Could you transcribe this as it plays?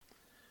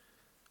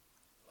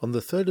On the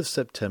 3rd of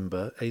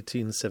September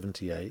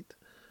 1878,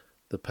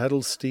 the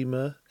paddle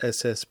steamer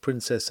SS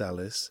Princess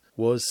Alice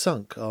was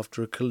sunk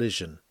after a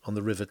collision on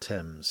the River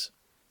Thames,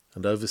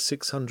 and over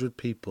 600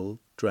 people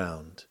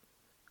drowned.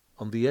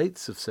 On the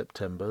 8th of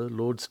September,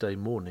 Lord's Day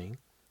morning,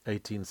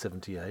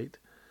 1878,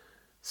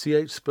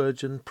 C.H.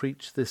 Spurgeon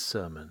preached this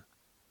sermon.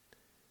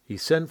 He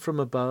sent from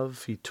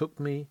above, he took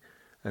me,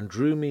 and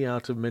drew me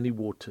out of many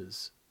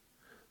waters.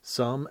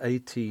 Psalm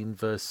 18,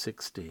 verse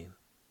 16.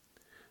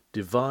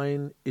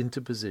 Divine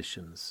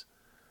interpositions.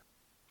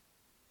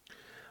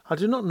 I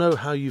do not know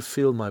how you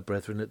feel, my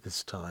brethren, at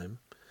this time,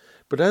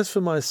 but as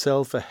for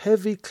myself, a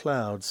heavy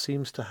cloud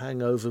seems to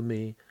hang over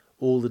me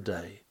all the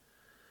day.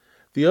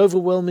 The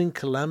overwhelming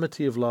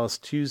calamity of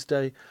last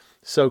Tuesday,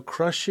 so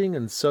crushing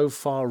and so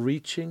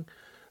far-reaching,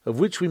 of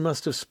which we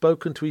must have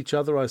spoken to each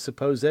other, I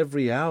suppose,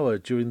 every hour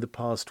during the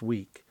past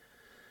week,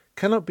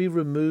 cannot be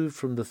removed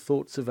from the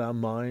thoughts of our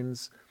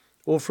minds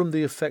or from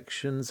the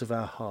affections of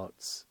our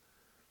hearts.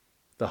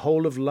 The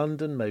whole of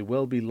London may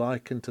well be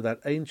likened to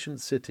that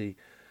ancient city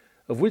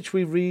of which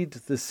we read,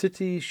 the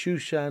city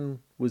Shushan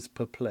was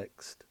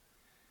perplexed.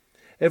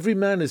 Every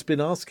man has been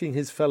asking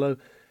his fellow,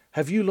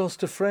 have you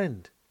lost a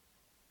friend?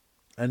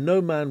 And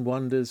no man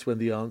wonders when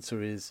the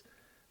answer is,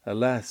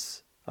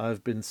 alas, I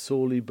have been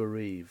sorely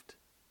bereaved.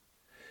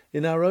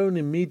 In our own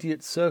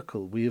immediate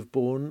circle we have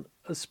borne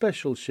a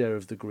special share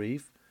of the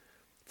grief,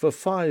 for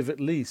 5 at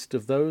least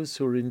of those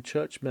who are in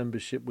church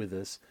membership with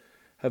us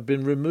have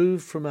been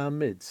removed from our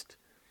midst,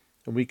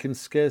 and we can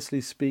scarcely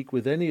speak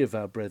with any of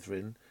our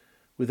brethren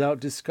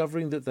without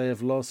discovering that they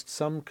have lost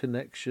some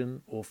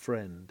connection or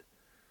friend.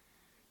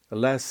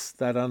 Alas,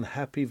 that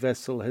unhappy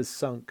vessel has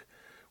sunk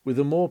with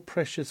a more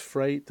precious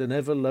freight than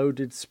ever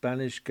loaded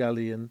Spanish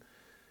galleon,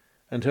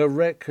 and her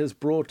wreck has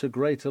brought a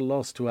greater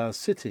loss to our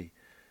city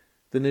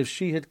than if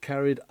she had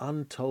carried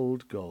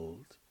untold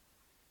gold.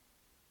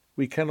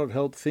 We cannot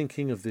help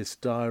thinking of this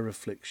dire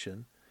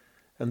affliction,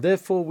 and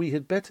therefore we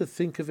had better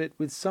think of it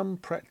with some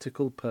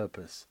practical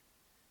purpose.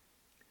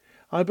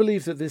 I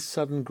believe that this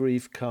sudden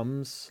grief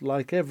comes,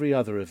 like every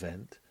other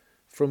event,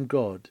 from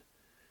God,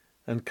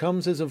 and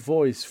comes as a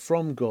voice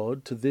from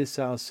God to this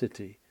our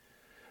city,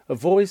 a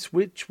voice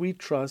which we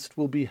trust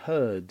will be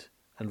heard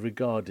and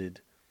regarded.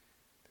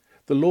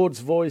 The Lord's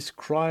voice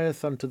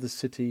crieth unto the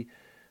city,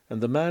 and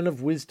the man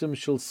of wisdom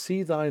shall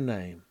see thy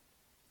name.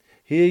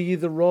 Hear ye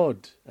the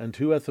rod, and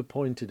who hath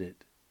appointed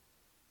it?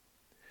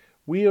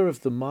 We are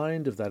of the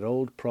mind of that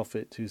old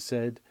prophet who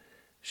said,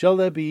 shall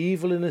there be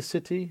evil in a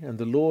city, and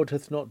the Lord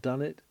hath not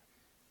done it?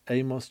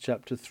 Amos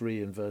chapter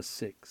 3 and verse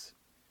 6.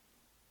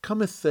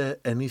 Cometh there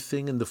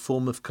anything in the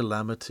form of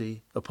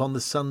calamity upon the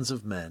sons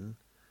of men,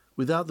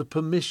 without the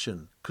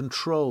permission,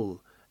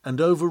 control, and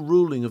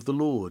overruling of the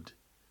Lord?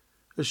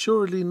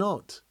 Assuredly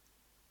not.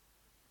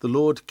 The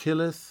Lord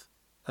killeth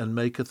and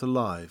maketh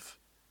alive.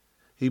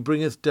 He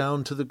bringeth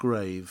down to the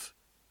grave,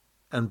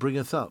 and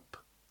bringeth up.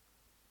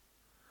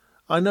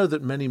 I know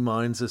that many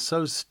minds are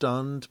so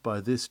stunned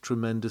by this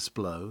tremendous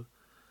blow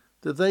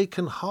that they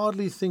can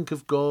hardly think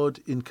of God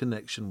in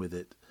connection with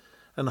it,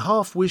 and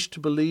half wish to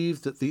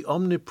believe that the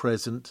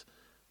Omnipresent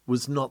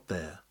was not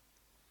there.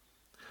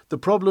 The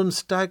problem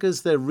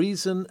staggers their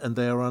reason, and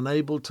they are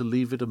unable to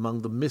leave it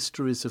among the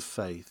mysteries of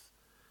faith.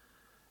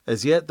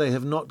 As yet they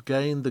have not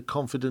gained the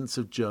confidence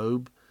of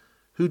Job,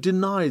 who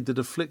denied that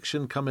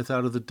affliction cometh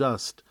out of the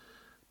dust,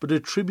 but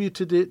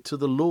attributed it to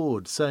the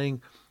Lord,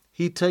 saying,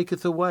 He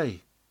taketh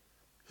away.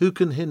 Who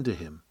can hinder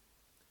him?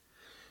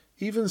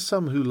 Even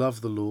some who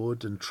love the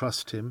Lord and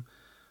trust him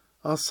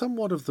are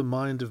somewhat of the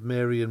mind of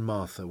Mary and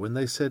Martha when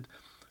they said,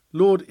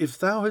 Lord, if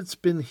thou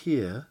hadst been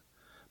here,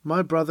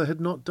 my brother had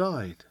not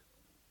died.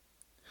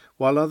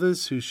 While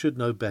others who should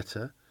know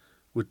better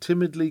would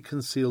timidly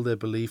conceal their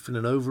belief in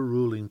an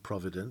overruling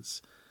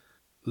providence,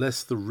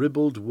 lest the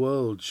ribald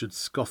world should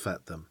scoff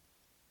at them.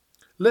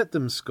 Let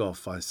them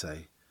scoff, I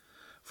say,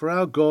 for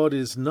our God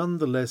is none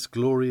the less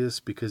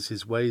glorious because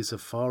his ways are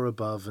far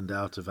above and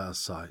out of our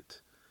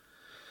sight.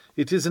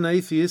 It is an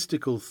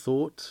atheistical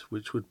thought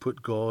which would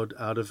put God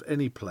out of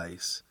any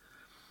place.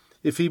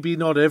 If he be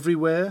not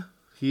everywhere,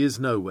 he is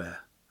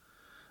nowhere.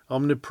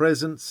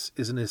 Omnipresence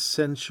is an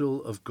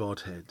essential of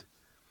Godhead.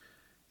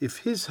 If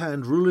his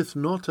hand ruleth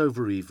not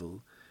over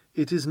evil,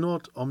 it is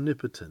not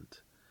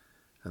omnipotent,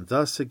 and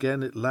thus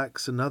again it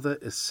lacks another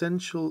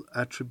essential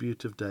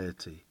attribute of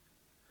deity.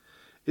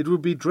 It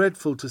would be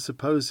dreadful to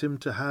suppose him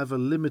to have a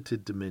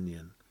limited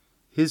dominion.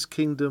 His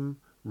kingdom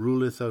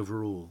ruleth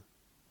over all.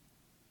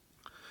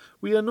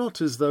 We are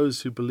not as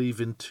those who believe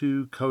in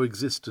 2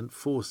 coexistent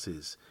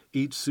forces,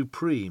 each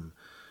supreme,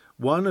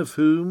 one of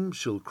whom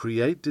shall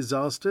create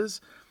disasters,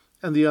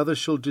 and the other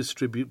shall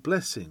distribute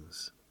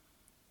blessings.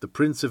 The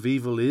prince of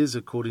evil is,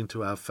 according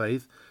to our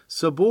faith,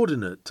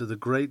 subordinate to the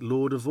great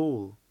Lord of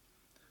all.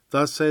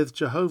 Thus saith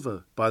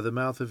Jehovah by the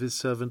mouth of his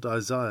servant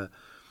Isaiah,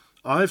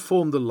 I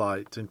form the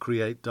light and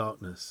create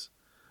darkness.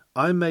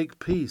 I make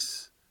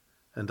peace,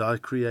 and I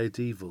create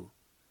evil.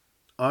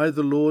 I,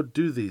 the Lord,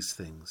 do these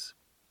things.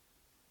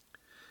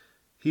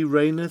 He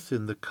reigneth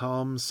in the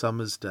calm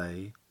summer's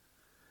day,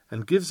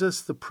 and gives us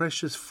the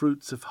precious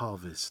fruits of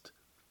harvest.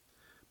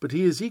 But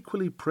he is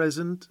equally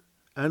present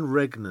and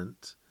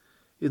regnant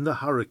in the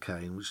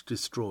hurricane which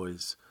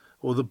destroys,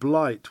 or the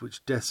blight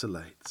which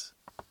desolates.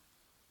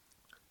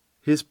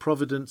 His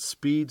providence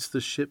speeds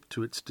the ship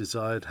to its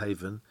desired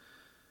haven,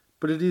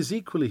 but it is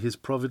equally his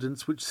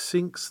providence which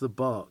sinks the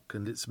bark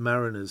and its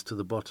mariners to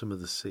the bottom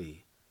of the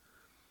sea.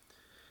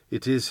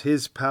 It is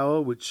his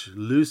power which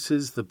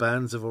looses the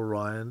bands of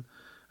Orion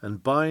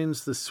and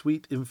binds the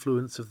sweet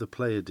influence of the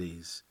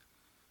Pleiades.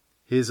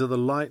 His are the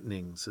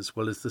lightnings as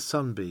well as the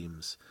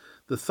sunbeams,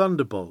 the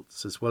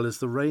thunderbolts as well as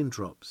the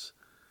raindrops.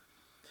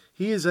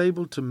 He is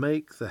able to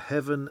make the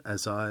heaven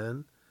as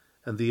iron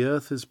and the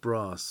earth as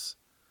brass,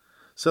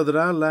 so that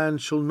our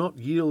land shall not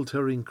yield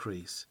her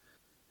increase.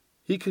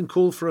 He can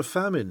call for a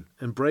famine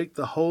and break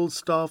the whole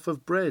staff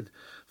of bread,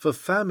 for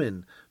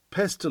famine,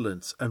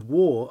 pestilence, and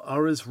war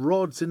are as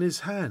rods in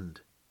his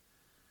hand.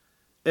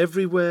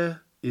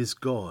 Everywhere is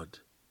God,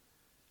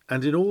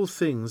 and in all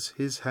things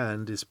his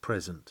hand is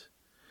present.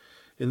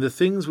 In the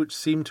things which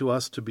seem to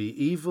us to be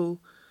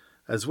evil,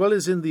 as well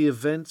as in the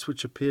events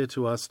which appear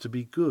to us to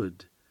be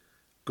good,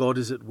 God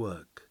is at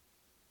work.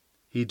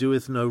 He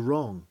doeth no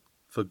wrong,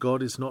 for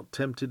God is not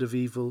tempted of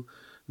evil,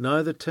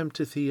 neither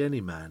tempteth he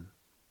any man.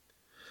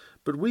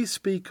 But we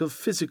speak of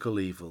physical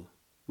evil,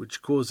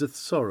 which causeth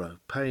sorrow,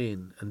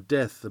 pain, and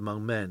death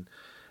among men,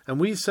 and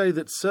we say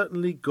that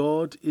certainly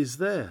God is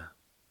there.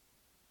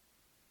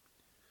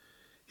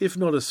 If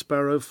not a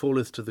sparrow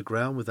falleth to the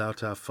ground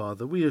without our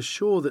Father, we are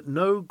sure that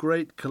no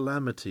great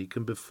calamity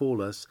can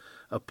befall us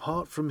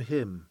apart from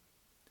him.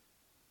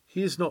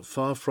 He is not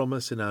far from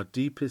us in our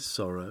deepest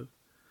sorrow,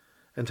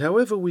 and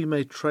however we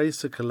may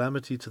trace a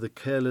calamity to the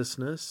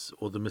carelessness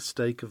or the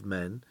mistake of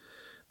men,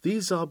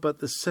 these are but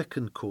the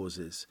second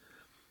causes,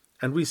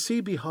 and we see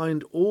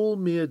behind all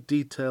mere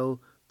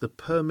detail the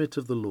permit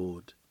of the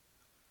Lord.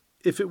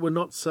 If it were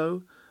not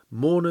so,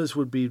 mourners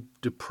would be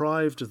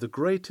deprived of the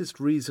greatest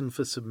reason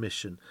for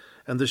submission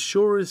and the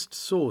surest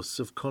source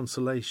of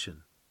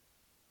consolation.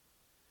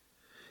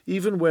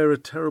 Even where a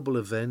terrible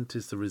event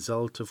is the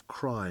result of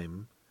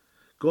crime,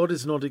 God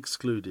is not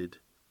excluded.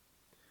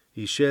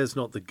 He shares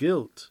not the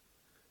guilt,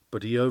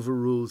 but he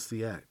overrules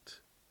the act.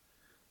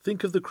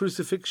 Think of the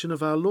crucifixion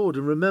of our Lord,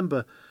 and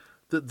remember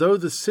that though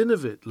the sin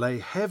of it lay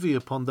heavy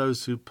upon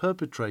those who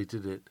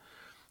perpetrated it,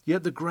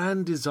 yet the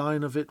grand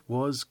design of it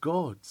was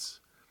God's.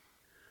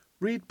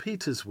 Read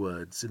Peter's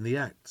words in the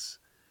Acts.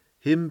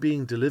 Him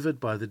being delivered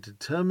by the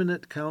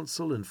determinate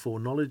counsel and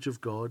foreknowledge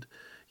of God,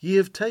 ye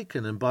have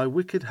taken, and by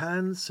wicked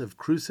hands have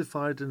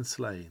crucified and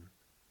slain.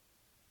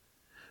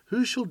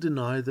 Who shall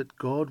deny that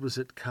God was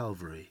at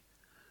Calvary,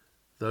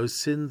 though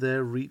sin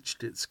there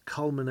reached its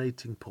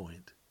culminating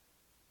point?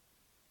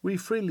 We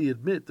freely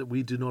admit that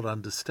we do not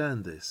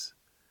understand this,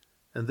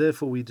 and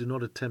therefore we do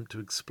not attempt to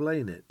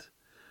explain it,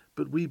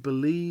 but we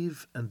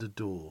believe and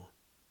adore.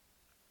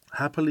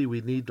 Happily,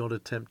 we need not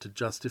attempt to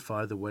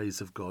justify the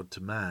ways of God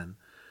to man,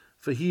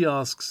 for he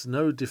asks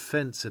no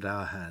defence at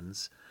our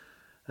hands,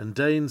 and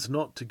deigns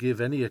not to give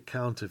any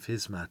account of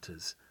his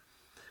matters.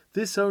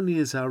 This only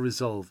is our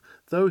resolve: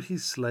 though he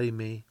slay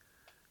me,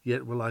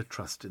 yet will I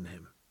trust in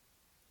him.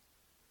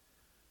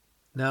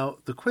 Now,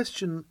 the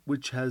question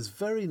which has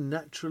very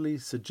naturally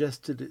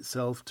suggested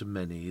itself to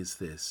many is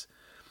this: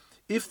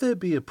 if there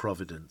be a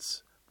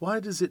providence, why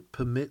does it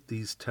permit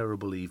these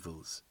terrible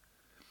evils?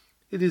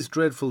 It is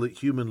dreadful that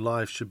human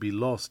life should be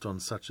lost on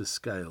such a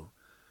scale.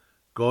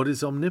 God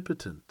is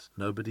omnipotent,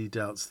 nobody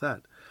doubts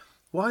that.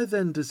 Why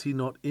then does he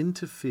not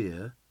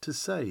interfere to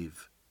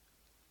save?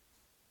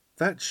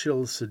 That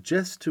shall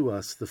suggest to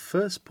us the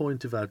first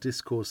point of our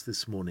discourse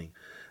this morning,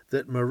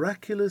 that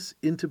miraculous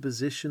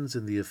interpositions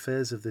in the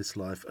affairs of this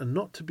life are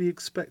not to be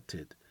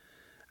expected,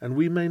 and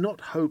we may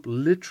not hope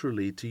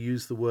literally to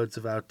use the words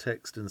of our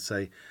text and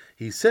say,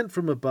 "He sent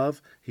from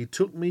above, he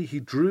took me, he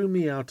drew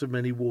me out of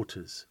many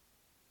waters."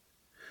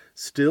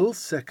 Still,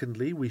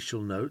 secondly, we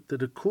shall note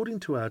that according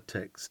to our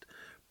text,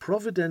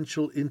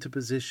 providential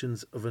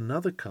interpositions of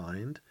another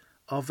kind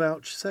are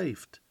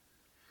vouchsafed.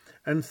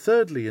 And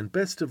thirdly, and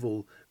best of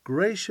all,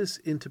 gracious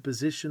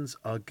interpositions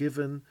are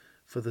given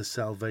for the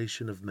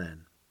salvation of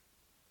men.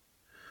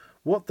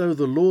 What though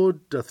the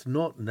Lord doth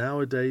not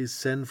nowadays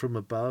send from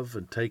above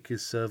and take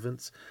his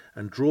servants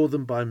and draw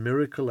them by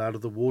miracle out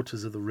of the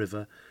waters of the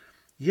river,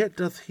 yet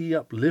doth he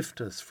uplift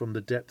us from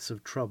the depths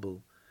of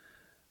trouble,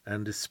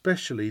 and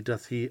especially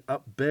doth he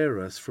upbear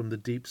us from the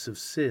deeps of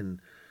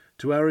sin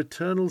to our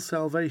eternal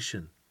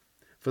salvation.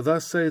 For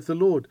thus saith the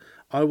Lord,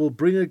 I will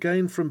bring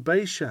again from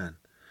Bashan,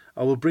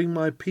 I will bring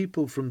my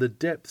people from the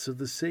depths of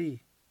the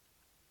sea.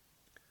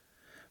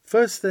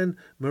 First then,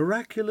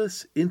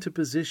 miraculous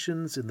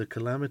interpositions in the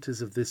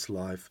calamities of this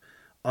life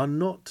are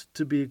not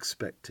to be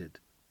expected.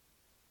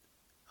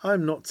 I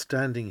am not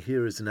standing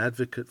here as an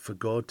advocate for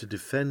God to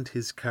defend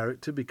his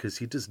character because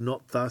he does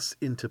not thus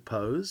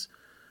interpose.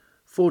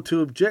 For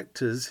to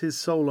objectors his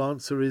sole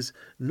answer is,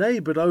 Nay,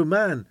 but, O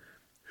man,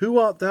 who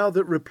art thou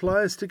that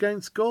repliest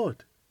against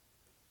God?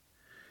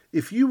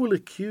 If you will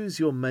accuse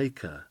your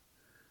Maker,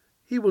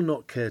 he will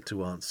not care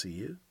to answer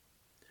you.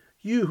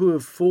 You who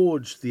have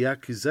forged the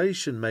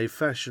accusation may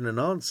fashion an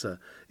answer,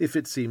 if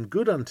it seem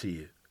good unto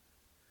you.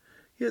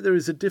 Yet there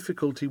is a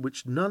difficulty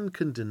which none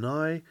can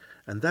deny,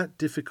 and that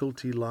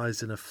difficulty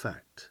lies in a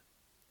fact.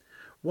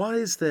 Why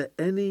is there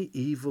any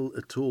evil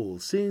at all,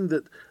 seeing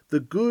that the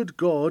good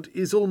God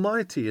is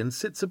almighty and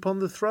sits upon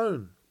the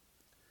throne?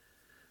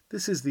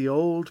 This is the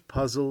old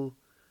puzzle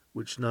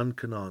which none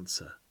can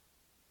answer.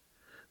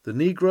 The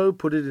Negro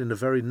put it in a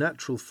very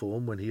natural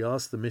form when he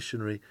asked the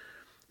missionary,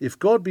 "If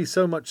God be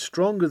so much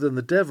stronger than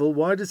the devil,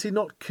 why does he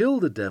not kill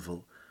the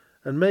devil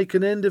and make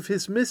an end of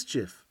his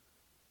mischief?"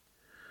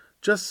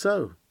 Just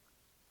so.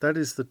 That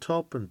is the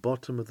top and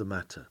bottom of the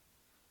matter.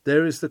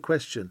 There is the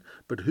question,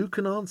 but who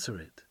can answer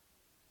it?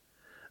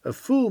 A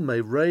fool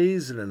may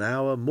raise in an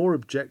hour more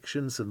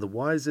objections than the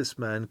wisest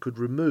man could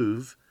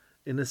remove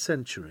in a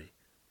century.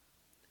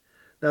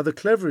 Now the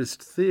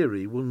cleverest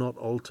theory will not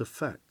alter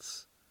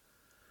facts.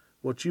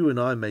 What you and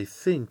I may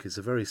think is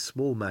a very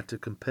small matter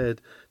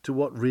compared to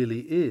what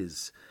really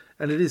is,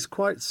 and it is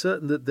quite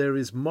certain that there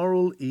is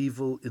moral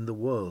evil in the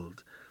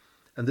world,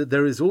 and that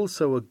there is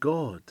also a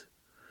God,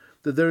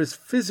 that there is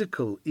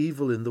physical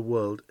evil in the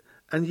world,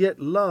 and yet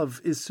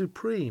love is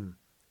supreme,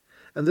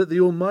 and that the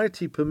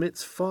Almighty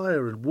permits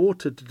fire and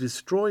water to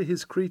destroy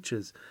his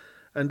creatures,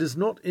 and does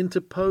not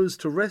interpose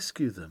to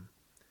rescue them,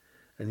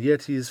 and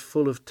yet he is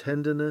full of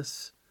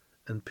tenderness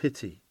and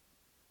pity.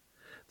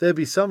 There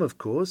be some, of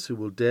course, who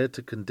will dare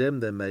to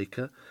condemn their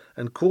Maker,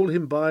 and call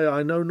him by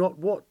I know not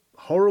what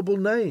horrible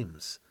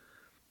names.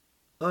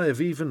 I have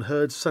even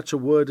heard such a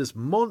word as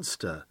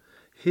monster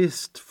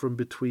hissed from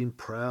between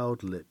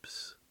proud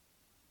lips.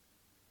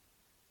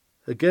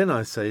 Again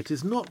I say, it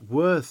is not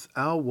worth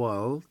our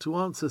while to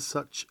answer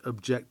such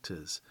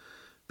objectors,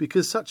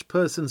 because such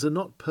persons are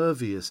not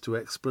pervious to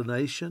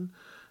explanation,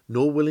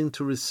 nor willing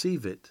to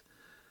receive it.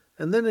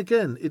 And then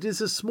again, it is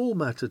a small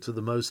matter to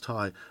the Most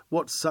High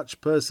what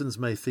such persons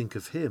may think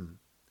of him.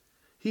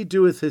 He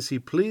doeth as he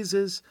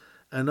pleases,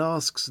 and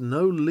asks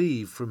no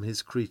leave from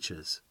his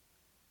creatures.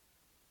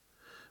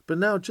 But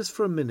now, just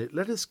for a minute,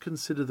 let us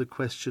consider the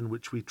question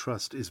which we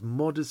trust is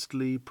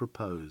modestly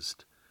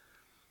proposed.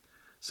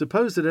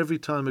 Suppose that every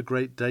time a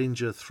great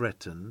danger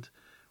threatened,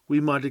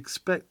 we might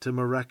expect a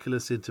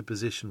miraculous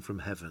interposition from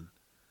heaven.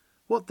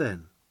 What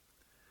then?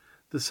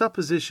 The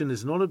supposition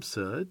is not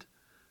absurd,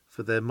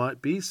 for there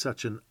might be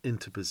such an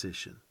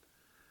interposition.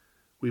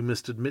 We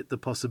must admit the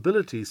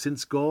possibility,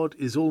 since God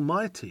is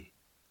almighty.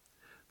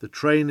 The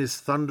train is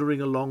thundering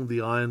along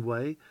the iron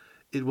way.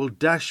 It will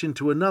dash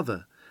into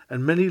another,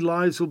 and many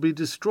lives will be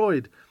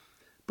destroyed.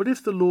 But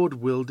if the Lord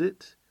willed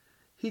it,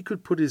 he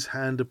could put his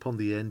hand upon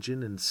the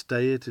engine and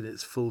stay it in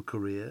its full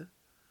career.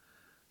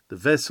 The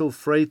vessel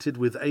freighted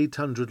with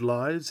 800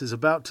 lives is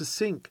about to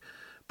sink,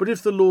 but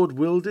if the Lord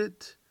willed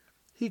it,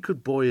 he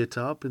could buoy it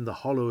up in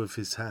the hollow of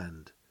his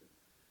hand.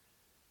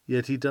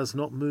 Yet he does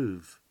not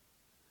move.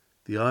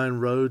 The iron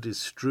road is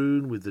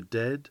strewn with the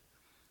dead.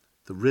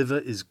 The river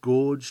is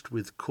gorged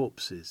with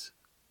corpses.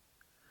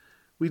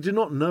 We do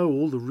not know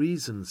all the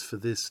reasons for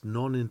this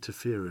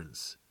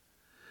non-interference,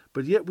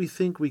 but yet we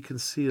think we can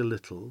see a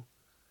little,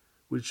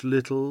 which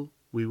little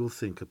we will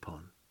think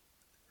upon.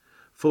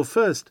 For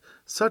first,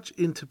 such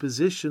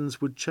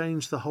interpositions would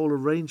change the whole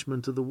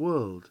arrangement of the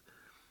world.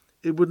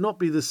 It would not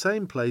be the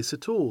same place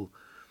at all.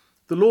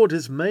 The Lord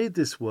has made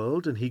this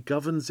world, and he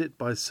governs it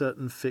by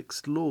certain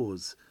fixed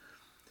laws.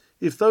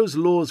 If those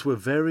laws were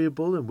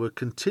variable and were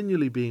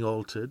continually being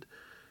altered,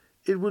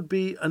 it would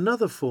be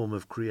another form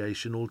of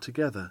creation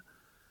altogether,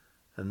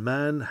 and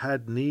man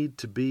had need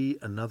to be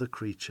another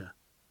creature.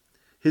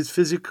 His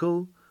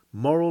physical,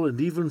 moral,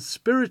 and even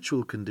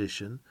spiritual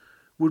condition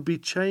would be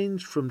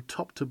changed from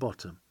top to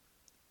bottom.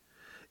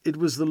 It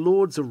was the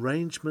Lord's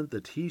arrangement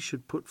that he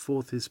should put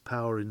forth his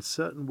power in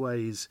certain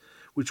ways,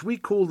 which we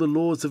call the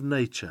laws of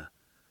nature,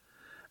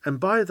 and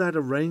by that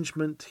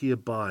arrangement he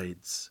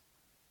abides.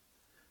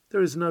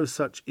 There is no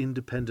such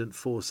independent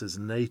force as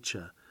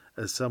nature,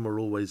 as some are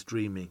always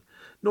dreaming,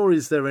 nor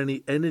is there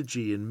any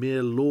energy in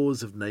mere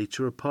laws of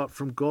nature apart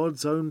from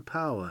God's own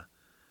power.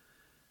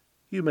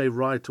 You may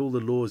write all the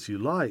laws you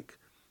like,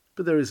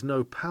 but there is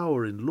no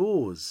power in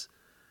laws.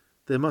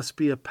 There must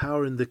be a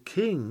power in the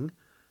king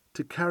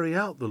to carry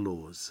out the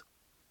laws.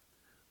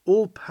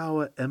 All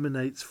power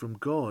emanates from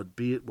God,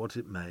 be it what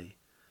it may.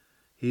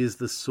 He is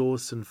the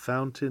source and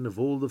fountain of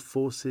all the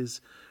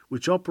forces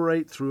which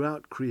operate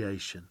throughout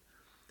creation.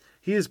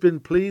 He has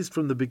been pleased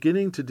from the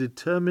beginning to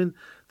determine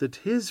that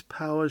his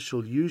power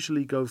shall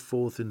usually go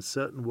forth in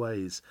certain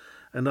ways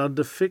and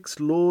under fixed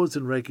laws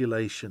and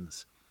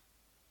regulations.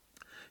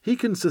 He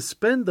can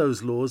suspend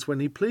those laws when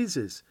he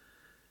pleases.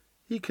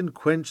 He can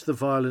quench the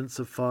violence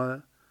of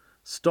fire,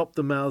 stop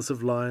the mouths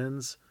of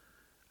lions,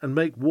 and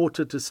make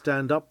water to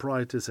stand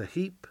upright as a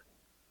heap.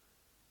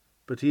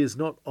 But he has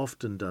not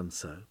often done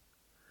so,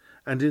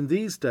 and in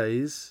these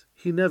days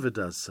he never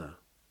does so.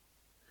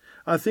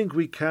 I think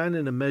we can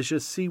in a measure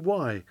see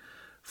why,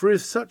 for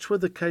if such were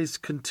the case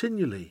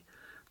continually,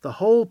 the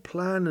whole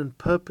plan and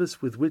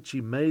purpose with which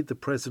he made the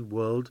present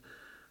world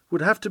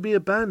would have to be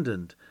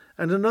abandoned,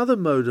 and another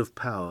mode of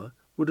power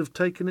would have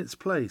taken its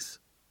place.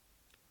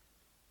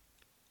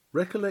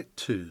 Recollect,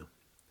 too,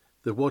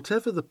 that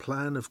whatever the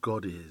plan of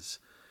God is,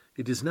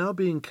 it is now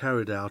being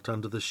carried out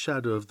under the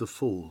shadow of the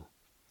fall.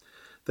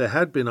 There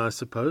had been, I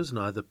suppose,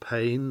 neither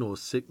pain, nor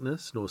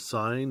sickness, nor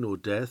sign, nor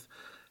death,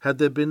 had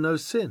there been no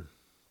sin.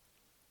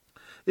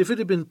 If it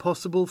had been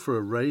possible for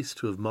a race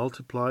to have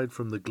multiplied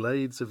from the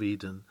glades of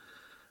Eden,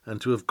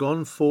 and to have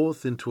gone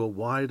forth into a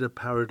wider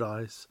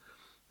paradise,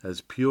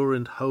 as pure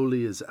and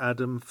holy as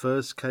Adam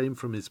first came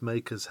from his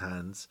Maker's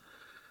hands,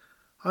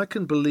 I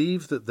can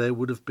believe that there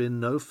would have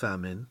been no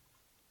famine,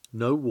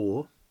 no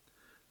war,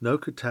 no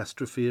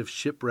catastrophe of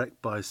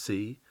shipwreck by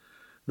sea,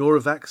 nor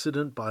of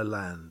accident by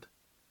land.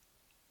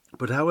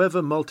 But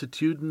however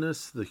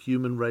multitudinous the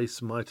human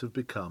race might have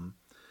become,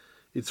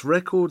 its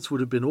records would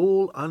have been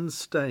all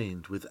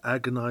unstained with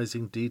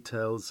agonizing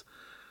details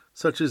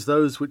such as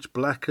those which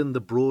blacken the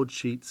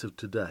broadsheets of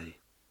today.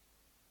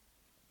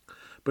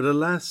 But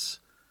alas,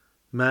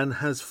 man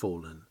has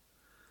fallen,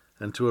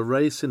 and to a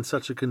race in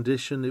such a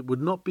condition it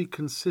would not be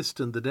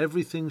consistent that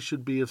everything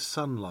should be of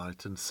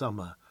sunlight and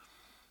summer.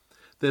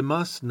 There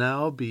must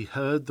now be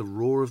heard the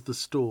roar of the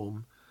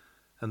storm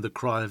and the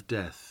cry of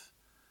death,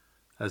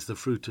 as the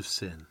fruit of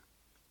sin.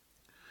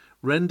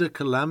 Render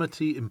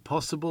calamity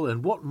impossible,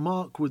 and what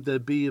mark would there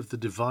be of the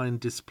divine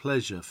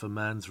displeasure for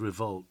man's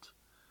revolt?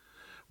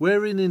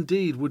 Wherein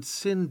indeed would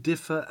sin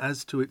differ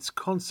as to its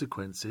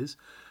consequences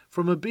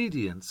from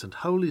obedience and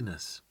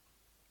holiness?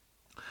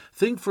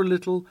 Think for a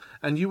little,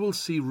 and you will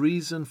see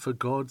reason for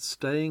God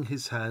staying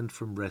his hand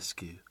from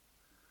rescue.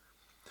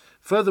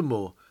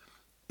 Furthermore,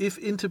 if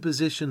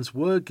interpositions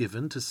were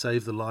given to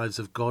save the lives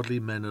of godly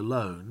men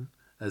alone,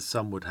 as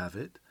some would have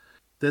it,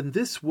 then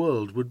this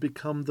world would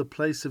become the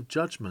place of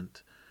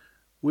judgment,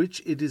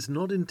 which it is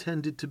not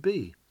intended to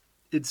be.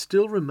 It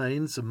still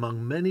remains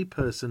among many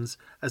persons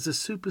as a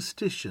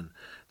superstition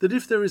that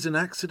if there is an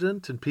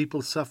accident and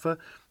people suffer,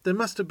 there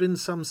must have been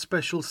some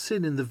special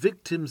sin in the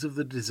victims of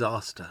the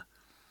disaster.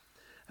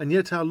 And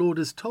yet our Lord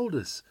has told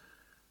us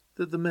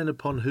that the men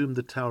upon whom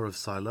the Tower of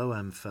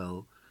Siloam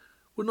fell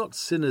were not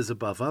sinners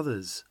above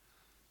others,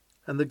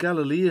 and the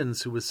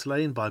Galileans who were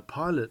slain by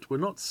Pilate were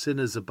not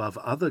sinners above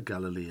other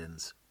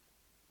Galileans.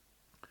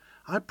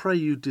 I pray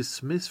you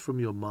dismiss from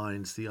your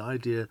minds the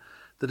idea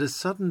that a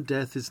sudden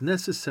death is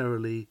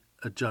necessarily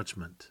a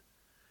judgment.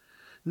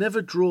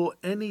 Never draw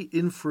any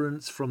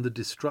inference from the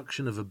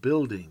destruction of a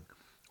building,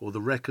 or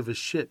the wreck of a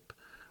ship,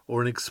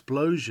 or an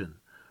explosion,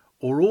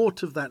 or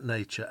aught of that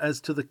nature,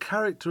 as to the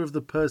character of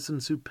the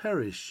persons who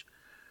perish.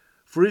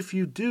 For if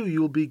you do,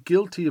 you will be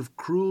guilty of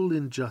cruel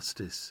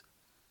injustice.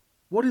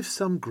 What if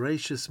some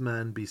gracious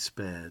man be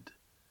spared?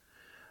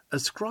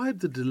 Ascribe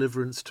the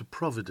deliverance to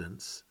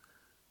providence,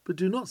 but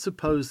do not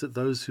suppose that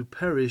those who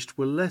perished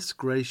were less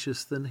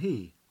gracious than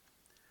he.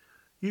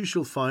 You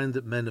shall find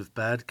that men of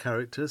bad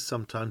character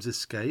sometimes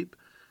escape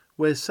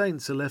where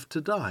saints are left to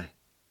die.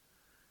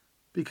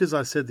 Because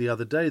I said the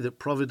other day that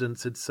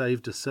Providence had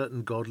saved a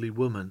certain godly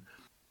woman,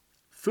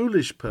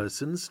 foolish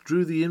persons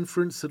drew the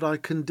inference that I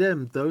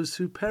condemned those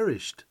who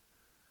perished.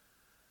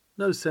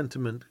 No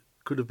sentiment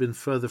could have been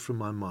further from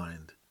my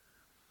mind.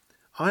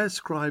 I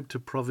ascribe to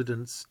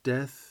Providence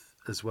death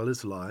as well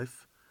as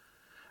life,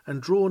 and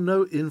draw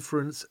no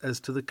inference as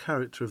to the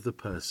character of the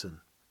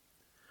person.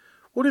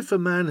 What if a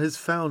man has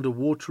found a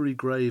watery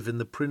grave in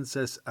the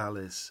Princess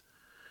Alice?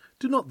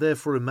 Do not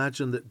therefore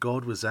imagine that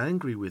God was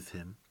angry with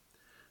him,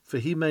 for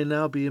he may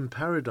now be in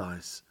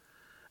paradise,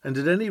 and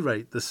at any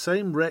rate the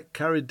same wreck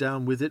carried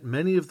down with it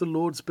many of the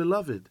Lord's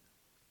beloved.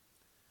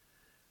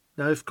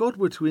 Now if God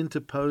were to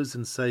interpose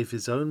and save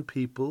his own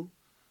people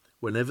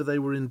whenever they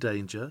were in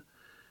danger,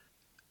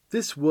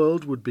 this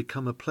world would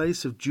become a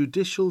place of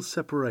judicial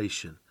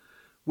separation,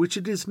 which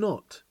it is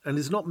not, and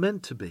is not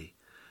meant to be.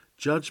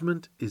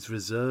 Judgment is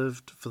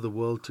reserved for the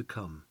world to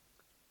come.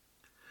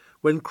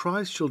 When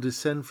Christ shall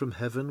descend from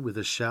heaven with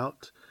a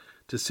shout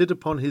to sit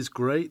upon his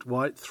great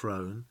white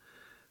throne,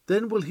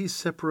 then will he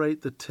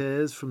separate the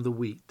tares from the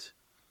wheat.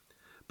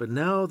 But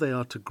now they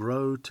are to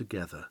grow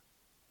together.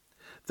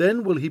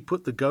 Then will he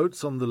put the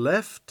goats on the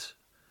left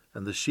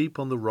and the sheep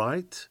on the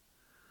right,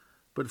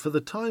 but for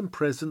the time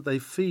present they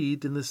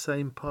feed in the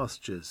same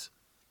pastures.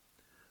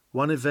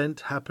 One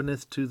event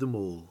happeneth to them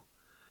all.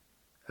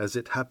 As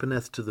it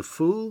happeneth to the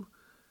fool,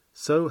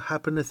 so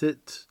happeneth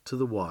it to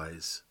the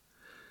wise.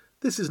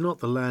 This is not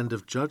the land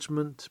of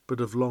judgment, but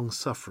of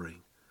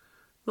long-suffering,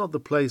 not the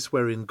place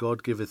wherein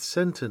God giveth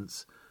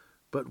sentence,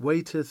 but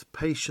waiteth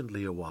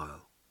patiently a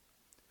while.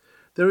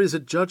 There is a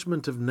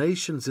judgment of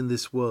nations in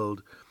this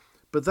world,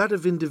 but that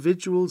of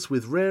individuals,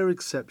 with rare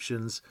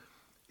exceptions,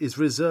 is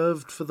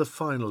reserved for the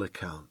final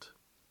account.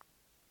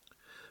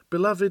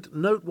 Beloved,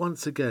 note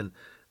once again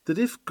that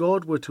if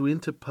God were to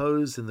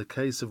interpose in the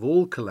case of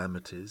all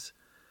calamities,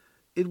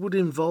 it would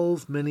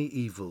involve many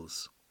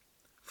evils.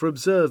 For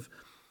observe,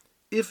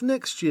 if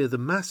next year the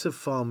mass of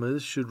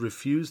farmers should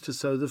refuse to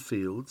sow the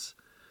fields,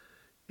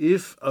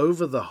 if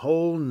over the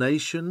whole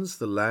nations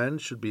the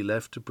land should be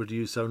left to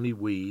produce only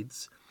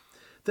weeds,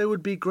 there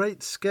would be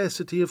great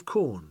scarcity of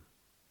corn.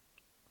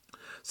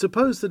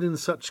 Suppose that in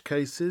such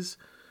cases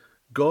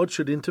God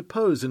should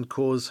interpose and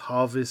cause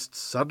harvests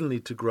suddenly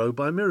to grow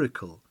by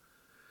miracle,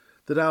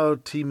 that our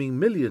teeming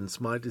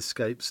millions might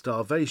escape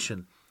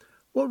starvation.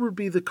 What would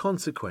be the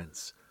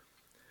consequence?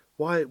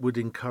 Why, it would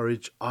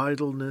encourage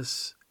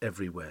idleness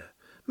everywhere.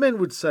 Men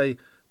would say,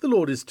 "The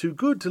Lord is too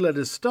good to let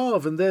us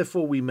starve, and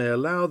therefore we may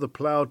allow the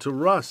plough to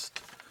rust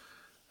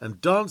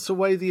and dance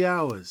away the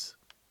hours."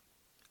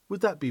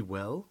 Would that be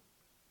well?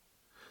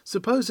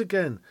 Suppose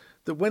again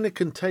that when a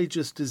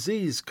contagious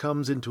disease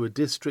comes into a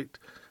district,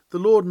 the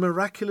Lord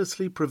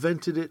miraculously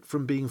prevented it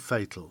from being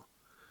fatal.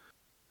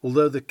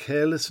 Although the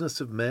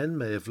carelessness of men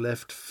may have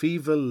left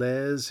fever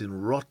lairs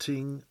in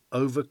rotting,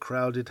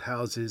 overcrowded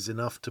houses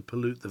enough to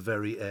pollute the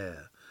very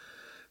air.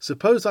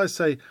 Suppose, I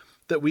say,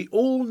 that we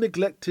all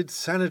neglected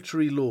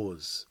sanitary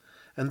laws,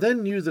 and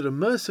then knew that a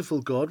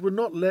merciful God would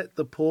not let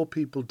the poor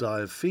people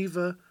die of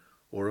fever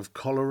or of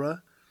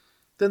cholera.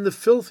 Then the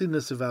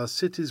filthiness of our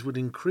cities would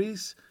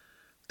increase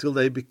till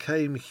they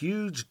became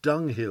huge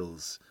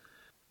dunghills,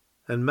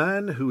 and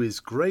man, who is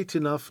great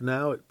enough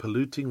now at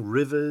polluting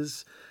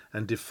rivers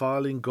and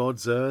defiling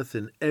God's earth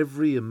in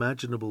every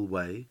imaginable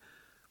way,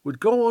 would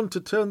go on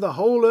to turn the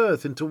whole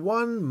earth into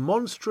one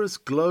monstrous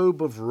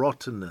globe of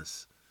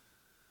rottenness.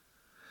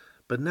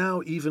 But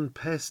now even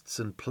pests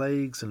and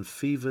plagues and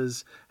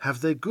fevers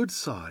have their good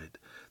side.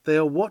 They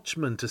are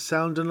watchmen to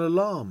sound an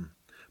alarm,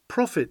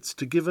 prophets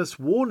to give us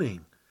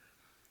warning.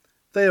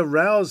 They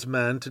arouse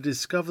man to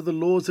discover the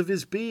laws of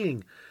his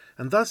being,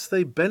 and thus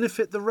they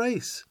benefit the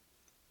race.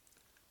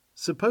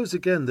 Suppose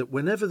again that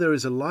whenever there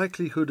is a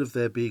likelihood of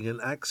there being an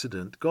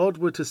accident, God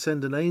were to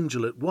send an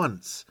angel at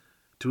once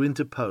to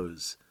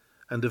interpose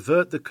and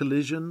avert the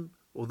collision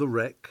or the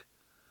wreck.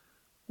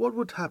 What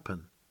would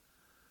happen?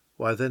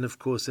 Why then, of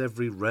course,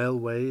 every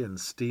railway and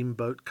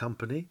steamboat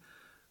company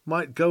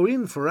might go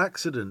in for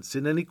accidents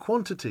in any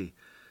quantity,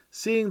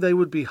 seeing they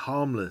would be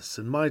harmless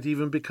and might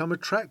even become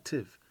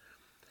attractive.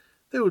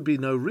 There would be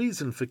no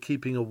reason for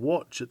keeping a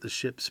watch at the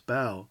ship's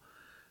bow,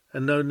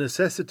 and no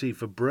necessity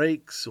for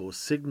brakes or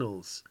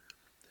signals.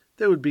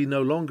 There would be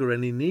no longer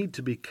any need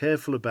to be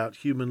careful about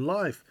human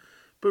life,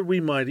 but we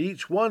might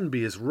each one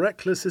be as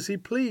reckless as he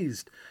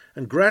pleased,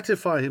 and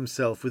gratify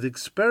himself with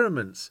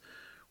experiments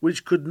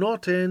which could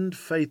not end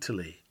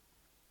fatally.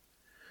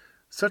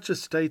 Such a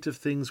state of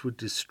things would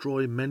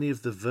destroy many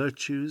of the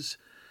virtues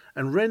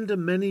and render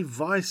many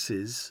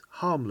vices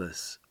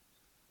harmless.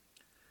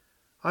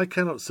 I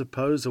cannot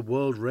suppose a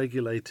world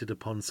regulated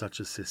upon such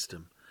a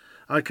system.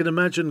 I can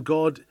imagine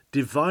God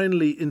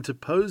divinely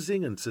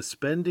interposing and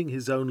suspending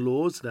his own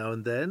laws now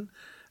and then,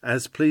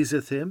 as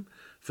pleaseth him,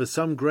 for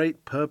some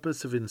great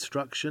purpose of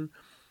instruction,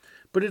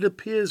 but it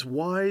appears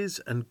wise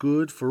and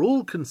good for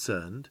all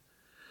concerned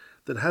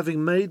that,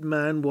 having made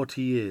man what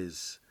he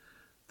is,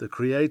 the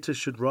Creator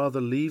should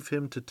rather leave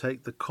him to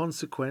take the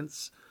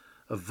consequence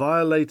of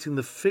violating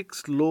the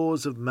fixed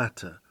laws of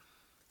matter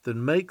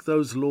than make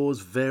those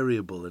laws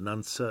variable and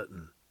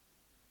uncertain.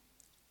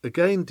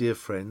 Again, dear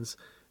friends,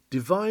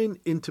 divine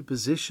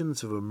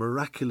interpositions of a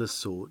miraculous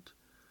sort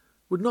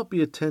would not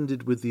be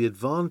attended with the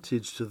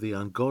advantage to the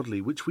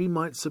ungodly which we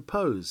might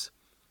suppose,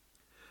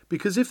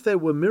 because if there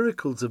were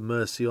miracles of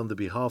mercy on the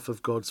behalf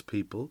of God's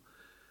people,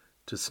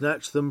 to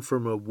snatch them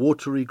from a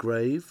watery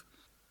grave,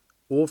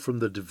 or from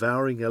the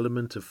devouring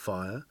element of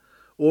fire,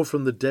 or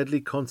from the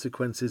deadly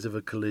consequences of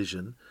a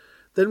collision,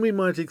 then we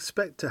might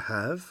expect to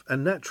have,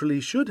 and naturally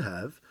should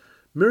have,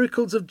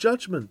 miracles of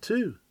judgment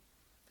too.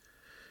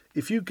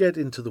 If you get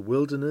into the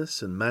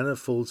wilderness and manna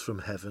falls from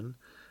heaven,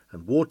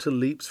 and water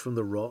leaps from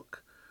the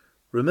rock,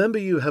 remember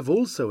you have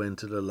also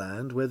entered a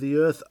land where the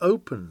earth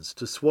opens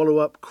to swallow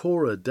up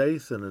Korah,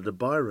 Dathan, and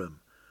Abiram,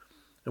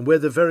 and where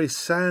the very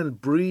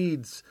sand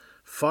breeds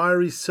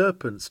fiery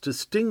serpents to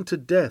sting to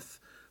death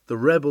the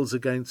rebels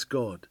against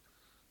God.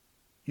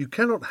 You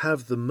cannot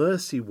have the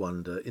mercy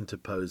wonder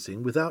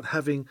interposing without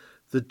having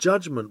the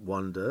judgment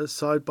wonder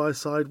side by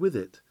side with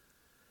it.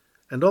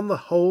 And on the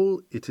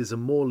whole, it is a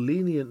more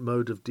lenient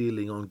mode of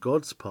dealing on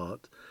God's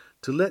part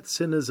to let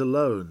sinners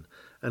alone,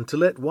 and to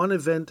let one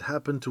event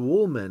happen to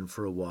all men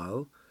for a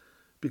while,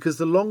 because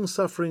the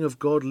long-suffering of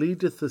God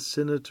leadeth the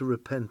sinner to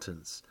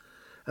repentance,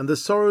 and the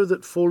sorrow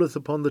that falleth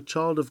upon the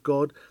child of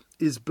God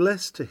is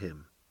blessed to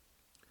him.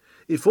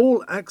 If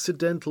all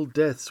accidental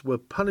deaths were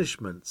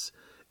punishments,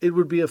 it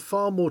would be a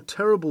far more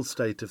terrible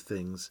state of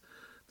things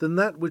than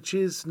that which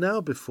is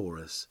now before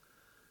us,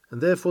 and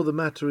therefore the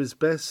matter is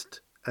best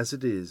as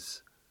it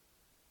is.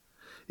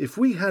 If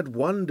we had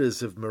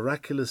wonders of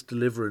miraculous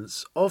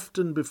deliverance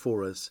often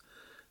before us,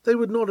 they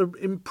would not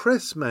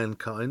impress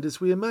mankind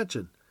as we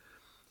imagine.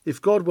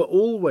 If God were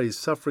always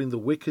suffering the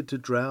wicked to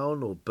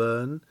drown or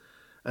burn,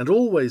 and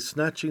always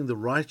snatching the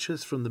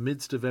righteous from the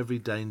midst of every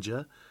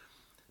danger,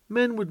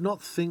 men would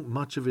not think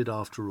much of it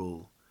after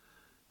all.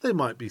 They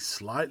might be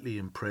slightly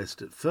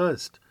impressed at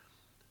first,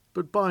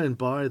 but by and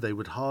by they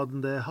would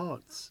harden their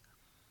hearts.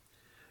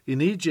 In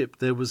Egypt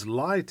there was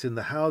light in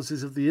the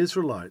houses of the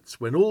Israelites,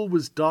 when all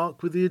was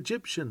dark with the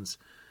Egyptians,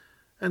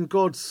 and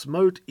God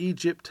smote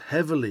Egypt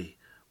heavily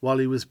while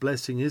he was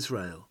blessing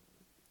Israel.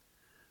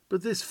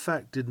 But this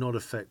fact did not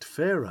affect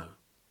Pharaoh,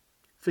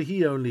 for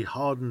he only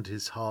hardened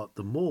his heart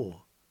the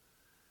more.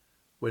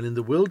 When in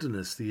the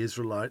wilderness the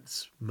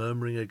Israelites,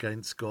 murmuring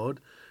against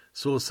God,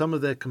 saw some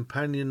of their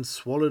companions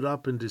swallowed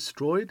up and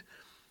destroyed,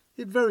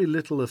 it very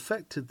little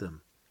affected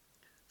them.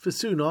 For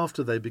soon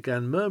after they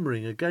began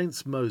murmuring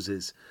against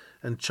Moses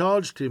and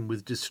charged him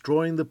with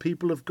destroying the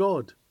people of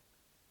God.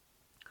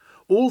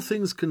 All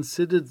things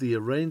considered, the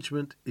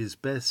arrangement is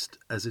best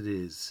as it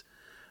is,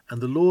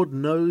 and the Lord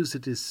knows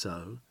it is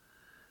so,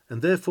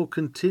 and therefore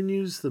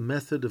continues the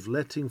method of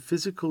letting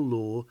physical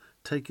law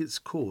take its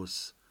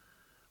course,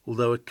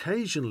 although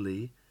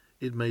occasionally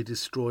it may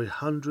destroy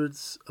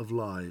hundreds of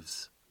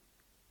lives.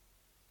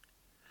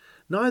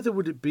 Neither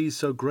would it be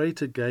so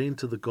great a gain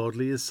to the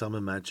godly as some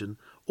imagine,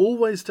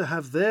 always to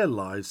have their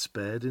lives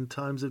spared in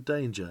times of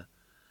danger.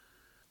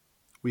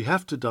 We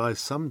have to die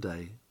some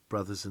day,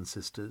 brothers and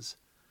sisters,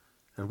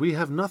 and we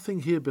have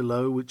nothing here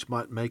below which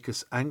might make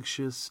us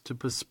anxious to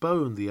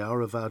postpone the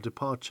hour of our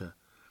departure.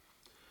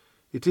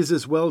 It is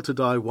as well to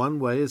die one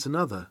way as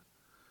another.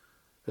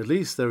 At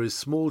least there is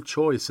small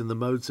choice in the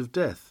modes of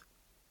death.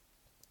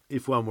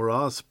 If one were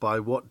asked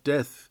by what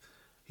death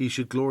he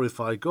should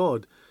glorify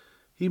God,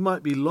 he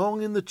might be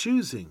long in the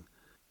choosing,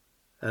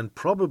 and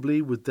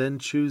probably would then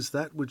choose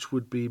that which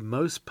would be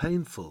most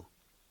painful.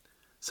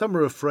 Some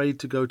are afraid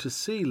to go to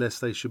sea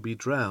lest they should be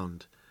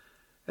drowned,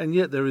 and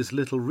yet there is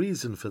little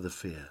reason for the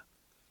fear.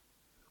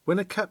 When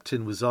a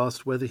captain was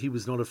asked whether he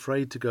was not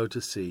afraid to go to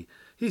sea,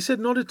 he said,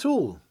 "Not at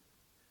all."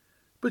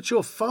 "But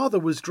your father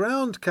was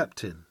drowned,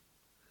 Captain."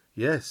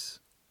 "Yes."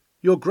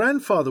 "Your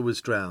grandfather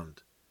was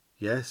drowned."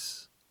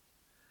 "Yes."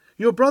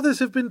 "Your brothers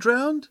have been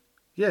drowned?"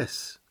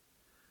 "Yes."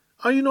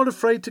 "Are you not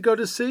afraid to go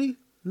to sea?"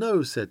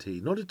 "No," said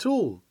he, "not at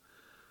all."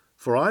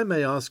 "For I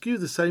may ask you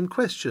the same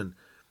question.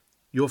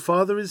 Your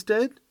father is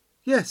dead?"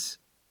 "Yes."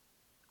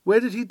 "Where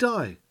did he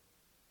die?"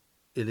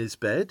 "In his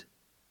bed."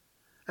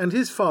 "And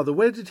his father,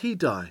 where did he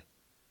die?"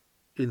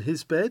 "In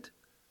his bed."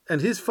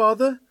 "And his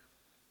father?"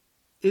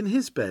 "In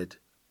his bed."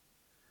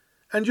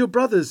 "And your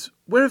brothers,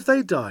 where have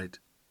they died?"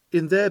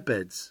 "In their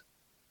beds."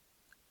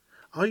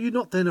 "Are you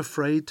not then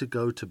afraid to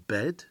go to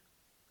bed?"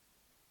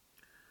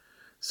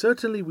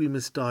 Certainly we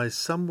must die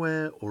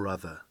somewhere or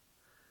other,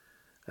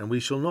 and we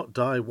shall not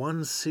die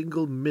one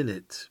single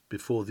minute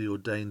before the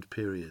ordained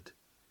period.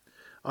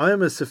 I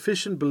am a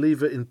sufficient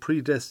believer in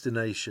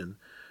predestination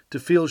to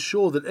feel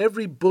sure that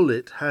every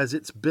bullet has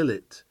its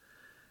billet,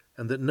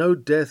 and that no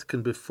death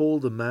can befall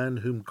the man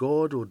whom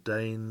God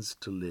ordains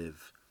to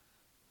live.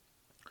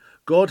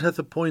 God hath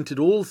appointed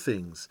all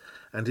things,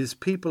 and his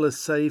people are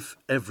safe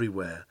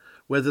everywhere,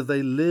 whether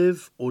they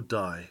live or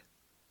die.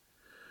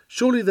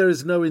 Surely there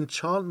is no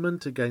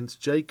enchantment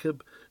against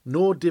Jacob,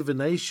 nor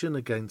divination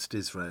against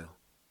Israel.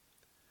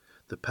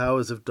 The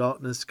powers of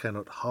darkness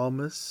cannot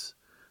harm us,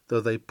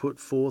 though they put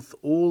forth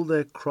all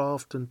their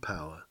craft and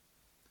power.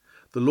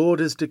 The Lord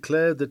has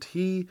declared that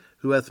he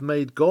who hath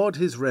made God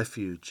his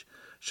refuge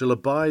shall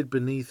abide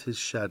beneath his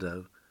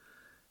shadow,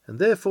 and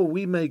therefore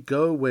we may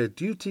go where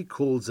duty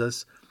calls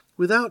us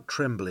without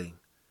trembling,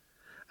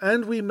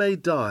 and we may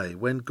die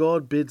when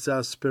God bids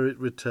our spirit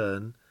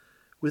return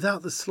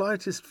without the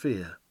slightest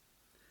fear.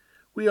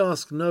 We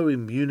ask no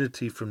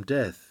immunity from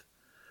death.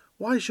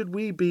 Why should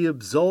we be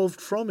absolved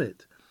from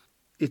it?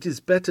 It is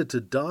better to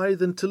die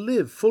than to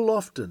live full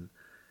often,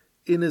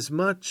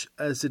 inasmuch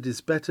as it is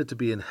better to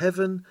be in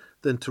heaven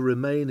than to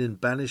remain in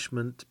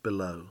banishment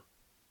below.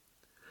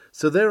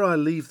 So there I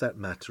leave that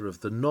matter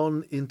of the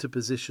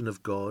non-interposition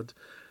of God,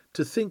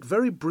 to think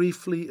very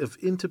briefly of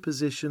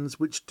interpositions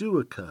which do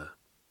occur.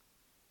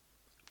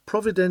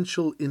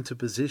 Providential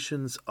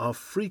interpositions are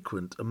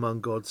frequent among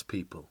God's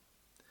people.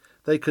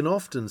 They can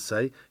often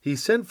say, "He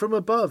sent from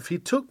above, he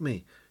took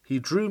me, he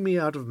drew me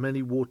out of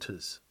many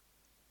waters."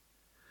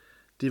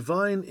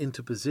 Divine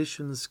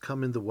interpositions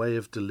come in the way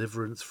of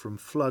deliverance from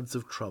floods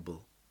of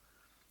trouble.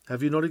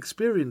 Have you not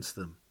experienced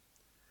them?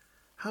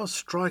 How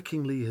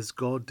strikingly has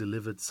God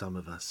delivered some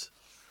of us!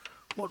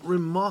 What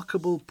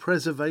remarkable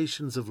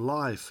preservations of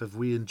life have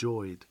we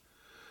enjoyed!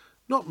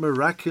 Not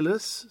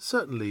miraculous,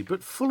 certainly,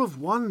 but full of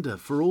wonder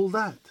for all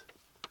that.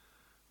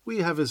 We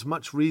have as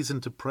much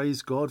reason to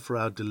praise God for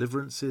our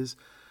deliverances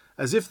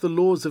as if the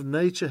laws of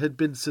nature had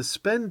been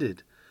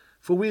suspended,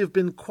 for we have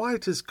been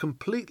quite as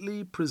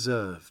completely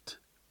preserved.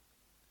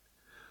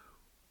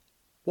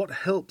 What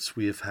helps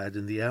we have had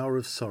in the hour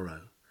of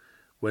sorrow,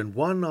 when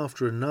one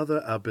after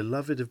another our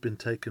beloved have been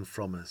taken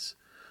from us,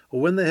 or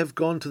when they have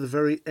gone to the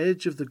very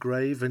edge of the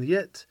grave and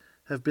yet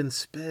have been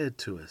spared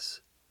to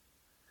us.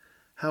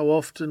 How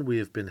often we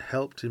have been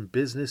helped in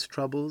business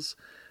troubles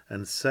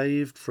and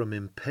saved from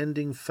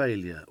impending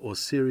failure or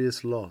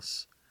serious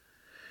loss.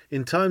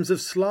 In times of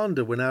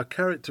slander, when our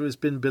character has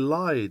been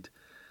belied,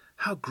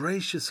 how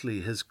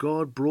graciously has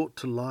God brought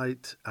to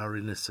light our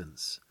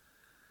innocence.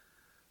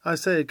 I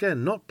say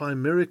again, not by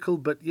miracle,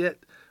 but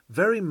yet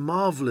very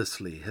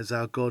marvellously has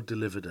our God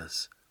delivered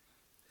us.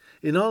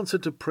 In answer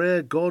to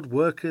prayer, God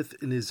worketh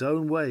in his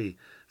own way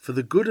for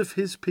the good of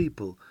his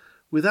people,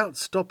 without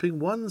stopping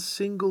one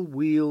single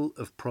wheel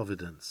of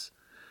providence.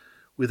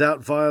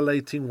 Without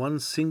violating one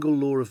single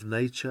law of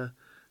nature,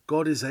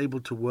 God is able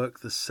to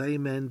work the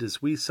same end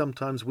as we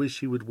sometimes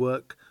wish he would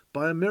work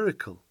by a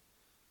miracle.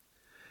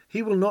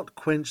 He will not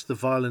quench the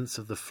violence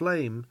of the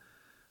flame,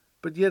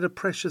 but yet a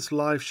precious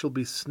life shall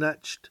be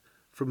snatched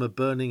from a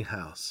burning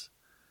house.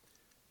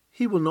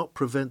 He will not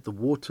prevent the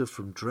water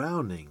from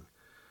drowning,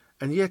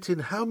 and yet in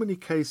how many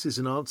cases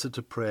in answer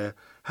to prayer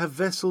have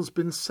vessels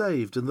been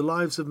saved and the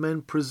lives of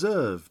men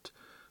preserved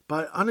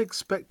by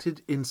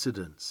unexpected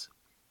incidents?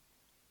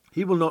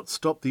 He will not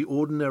stop the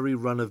ordinary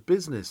run of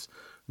business,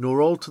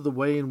 nor alter the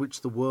way in which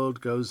the world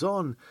goes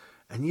on,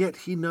 and yet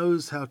he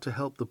knows how to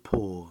help the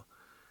poor,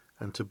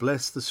 and to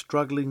bless the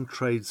struggling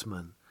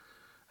tradesman,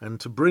 and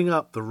to bring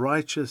up the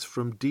righteous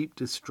from deep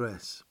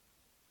distress.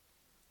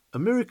 A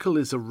miracle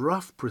is a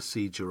rough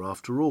procedure,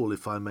 after all,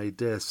 if I may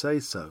dare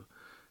say so,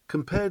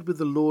 compared with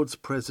the Lord's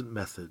present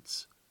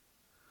methods.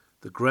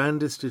 The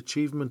grandest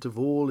achievement of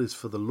all is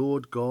for the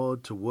Lord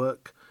God to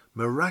work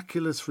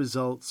miraculous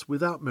results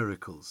without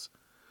miracles,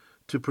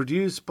 to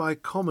produce by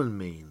common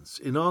means,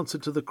 in answer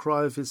to the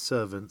cry of his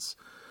servants,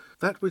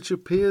 that which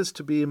appears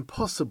to be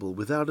impossible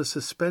without a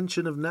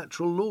suspension of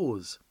natural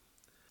laws.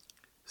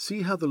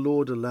 See how the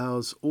Lord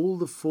allows all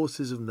the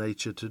forces of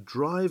nature to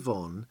drive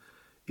on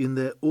in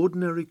their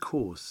ordinary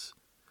course,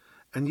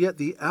 and yet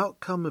the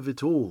outcome of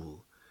it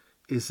all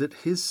is that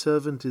his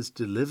servant is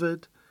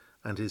delivered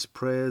and his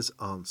prayers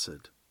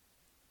answered.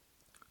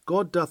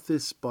 God doth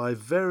this by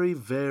very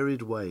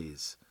varied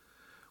ways.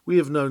 We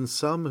have known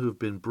some who have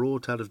been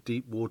brought out of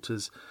deep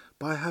waters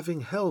by having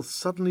health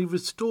suddenly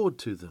restored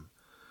to them,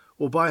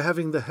 or by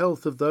having the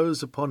health of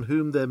those upon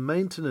whom their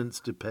maintenance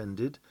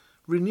depended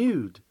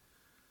renewed.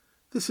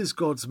 This is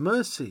God's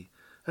mercy,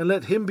 and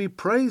let him be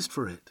praised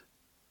for it.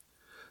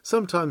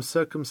 Sometimes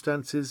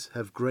circumstances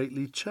have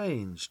greatly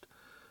changed.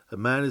 A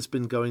man has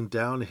been going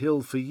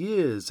downhill for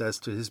years as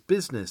to his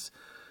business,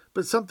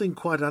 but something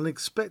quite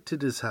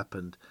unexpected has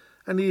happened,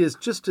 and he has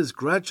just as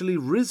gradually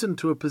risen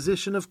to a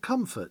position of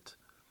comfort.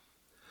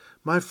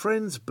 My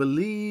friends,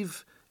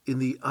 believe in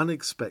the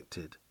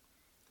unexpected.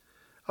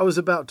 I was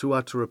about to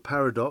utter a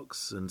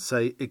paradox and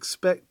say,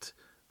 expect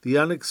the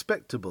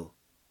unexpectable.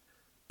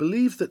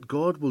 Believe that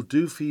God will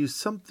do for you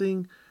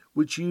something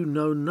which you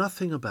know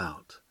nothing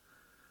about.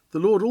 The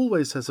Lord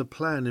always has a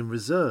plan in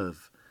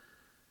reserve.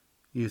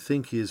 You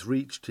think he has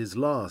reached his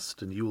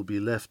last and you will be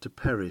left to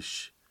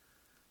perish.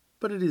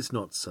 But it is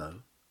not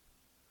so.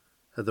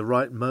 At the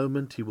right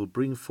moment he will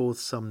bring forth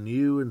some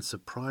new and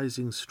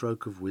surprising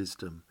stroke of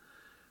wisdom,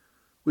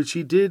 which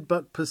he did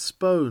but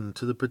postpone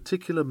to the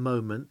particular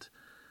moment,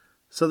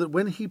 so that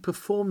when he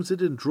performs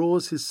it and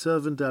draws his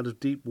servant out of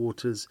deep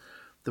waters,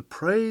 the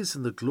praise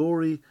and the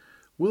glory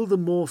will the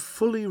more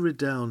fully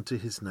redound to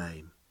his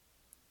name.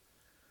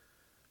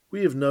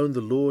 We have known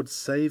the Lord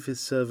save his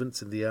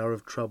servants in the hour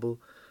of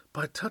trouble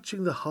by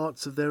touching the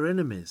hearts of their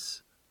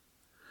enemies.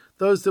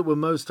 Those that were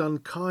most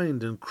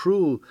unkind and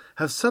cruel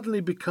have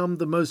suddenly become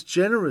the most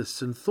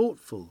generous and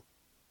thoughtful.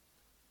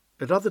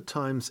 At other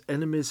times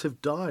enemies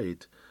have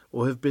died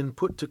or have been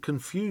put to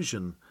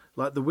confusion,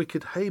 like the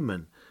wicked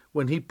Haman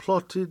when he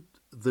plotted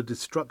the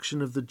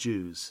destruction of the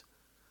Jews.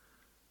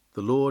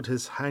 The Lord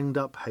has hanged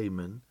up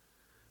Haman,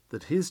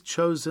 that his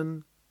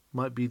chosen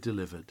might be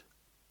delivered.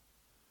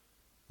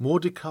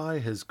 Mordecai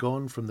has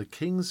gone from the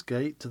king's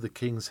gate to the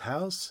king's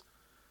house,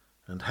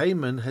 and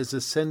Haman has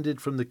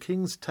ascended from the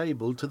king's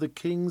table to the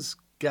king's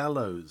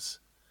gallows.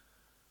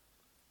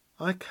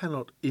 I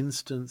cannot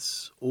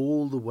instance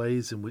all the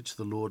ways in which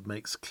the Lord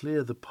makes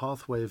clear the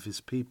pathway of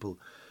his people,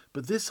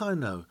 but this I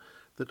know,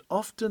 that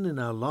often in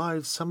our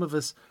lives some of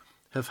us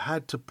have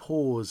had to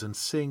pause and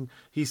sing,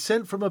 "He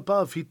sent from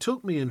above, he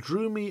took me and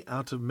drew me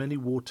out of many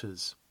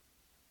waters."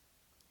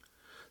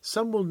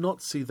 Some will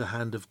not see the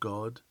hand of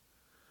God,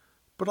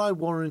 but I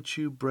warrant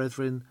you,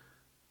 brethren,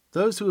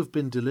 those who have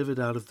been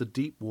delivered out of the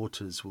deep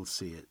waters will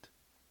see it.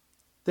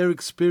 Their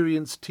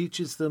experience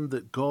teaches them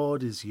that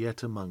God is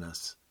yet among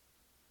us.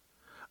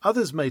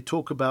 Others may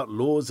talk about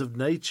laws of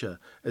nature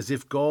as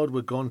if God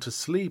were gone to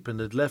sleep and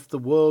had left the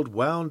world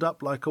wound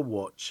up like a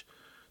watch,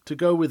 to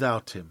go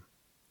without him.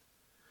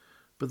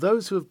 But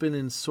those who have been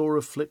in sore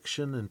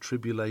affliction and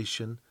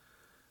tribulation,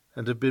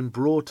 and have been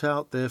brought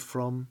out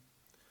therefrom,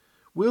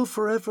 will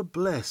forever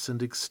bless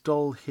and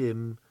extol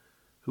him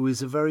who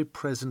is a very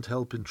present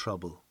help in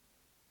trouble.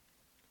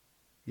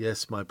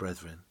 Yes, my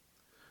brethren,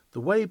 the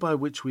way by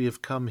which we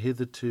have come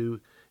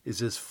hitherto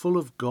is as full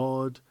of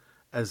God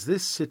as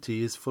this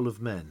city is full of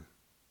men.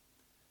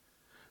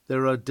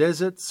 There are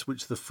deserts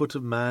which the foot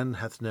of man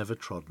hath never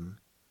trodden,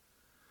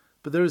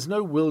 but there is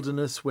no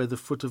wilderness where the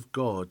foot of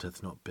God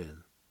hath not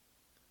been.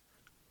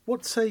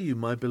 What say you,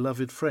 my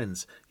beloved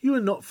friends? You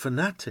are not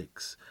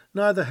fanatics,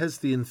 neither has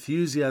the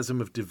enthusiasm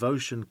of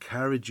devotion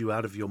carried you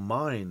out of your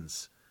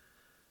minds.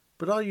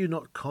 But are you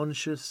not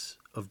conscious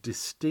of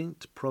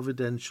distinct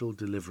providential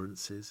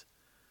deliverances?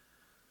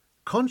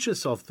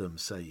 Conscious of them,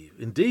 say you.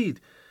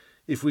 Indeed,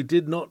 if we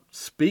did not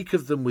speak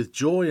of them with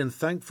joy and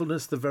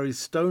thankfulness, the very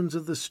stones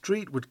of the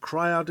street would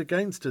cry out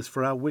against us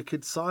for our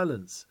wicked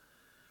silence.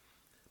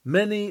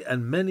 Many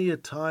and many a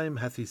time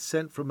hath he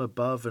sent from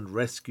above and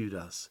rescued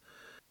us.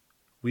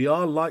 We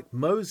are like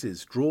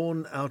Moses,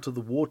 drawn out of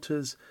the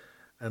waters,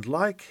 and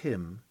like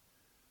him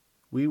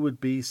we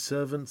would be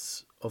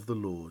servants of the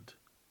Lord.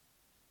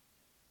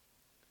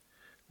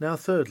 Now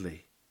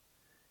thirdly,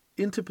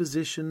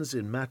 interpositions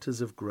in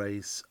matters of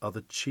grace are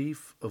the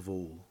chief of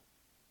all.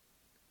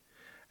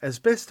 As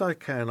best I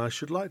can, I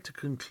should like to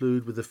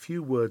conclude with a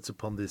few words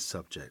upon this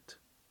subject.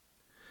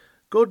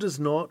 God does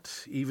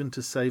not, even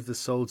to save the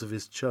souls of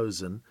his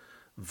chosen,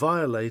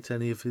 violate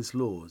any of his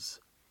laws.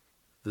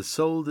 The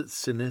soul that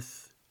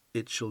sinneth,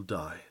 it shall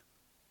die.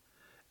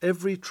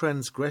 Every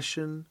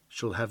transgression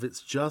shall have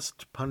its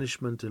just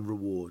punishment and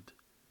reward.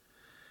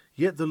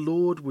 Yet the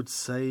Lord would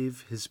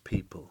save his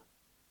people.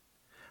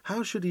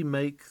 How should he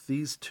make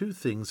these two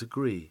things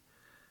agree?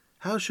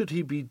 How should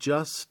he be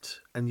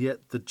just and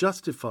yet the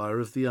justifier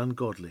of the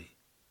ungodly?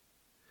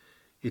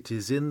 It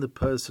is in the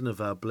person of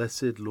our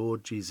blessed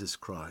Lord Jesus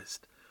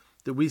Christ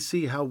that we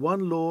see how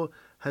one law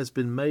has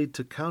been made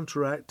to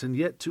counteract and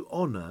yet to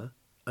honour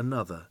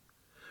another,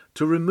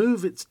 to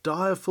remove its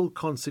direful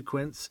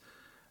consequence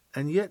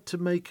and yet to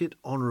make it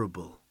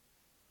honourable.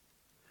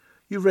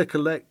 You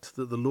recollect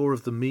that the law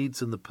of the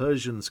Medes and the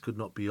Persians could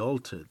not be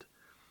altered,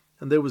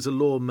 and there was a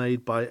law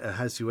made by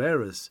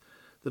Ahasuerus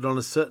that on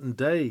a certain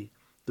day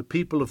the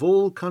people of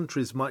all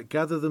countries might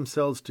gather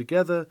themselves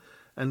together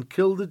and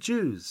kill the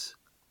Jews.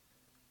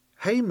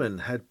 Haman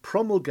had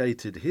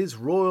promulgated his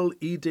royal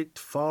edict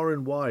far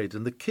and wide,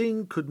 and the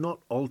king could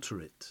not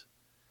alter it.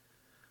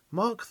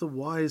 Mark the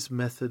wise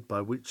method by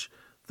which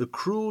the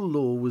cruel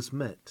law was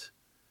met.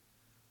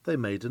 They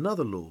made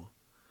another law,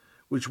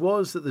 which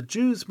was that the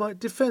Jews might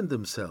defend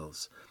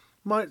themselves,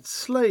 might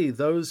slay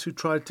those who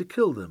tried to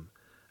kill them,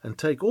 and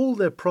take all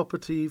their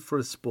property for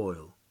a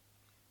spoil.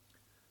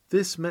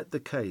 This met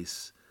the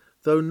case,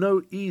 though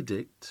no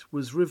edict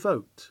was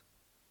revoked.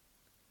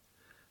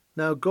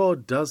 Now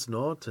God does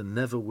not and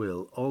never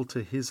will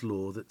alter his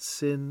law that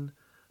sin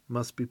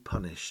must be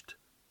punished.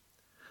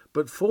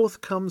 But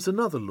forth comes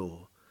another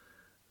law,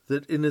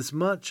 that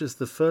inasmuch as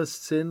the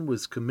first sin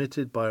was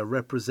committed by a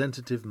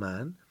representative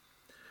man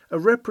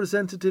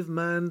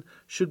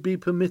should be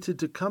permitted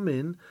to come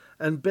in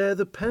and bear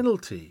the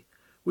penalty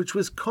which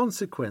was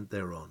consequent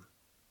thereon.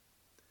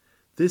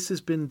 This has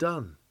been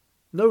done.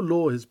 No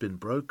law has been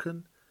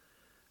broken,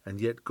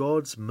 and yet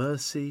God's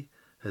mercy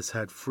has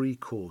had free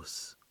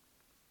course.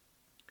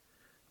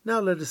 Now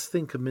let us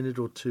think a minute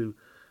or two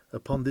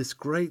upon this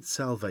great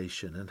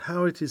salvation and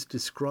how it is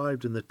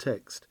described in the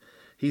text.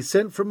 He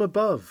sent from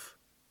above.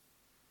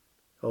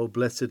 O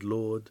blessed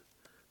Lord,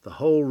 the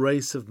whole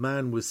race of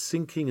man was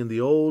sinking in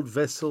the old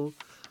vessel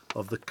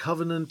of the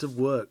covenant of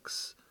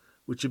works,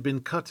 which had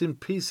been cut in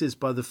pieces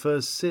by the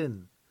first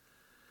sin.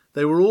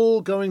 They were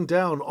all going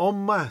down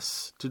en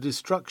masse to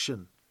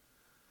destruction.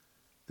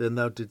 Then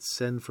thou didst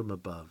send from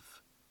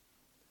above.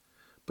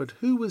 But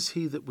who was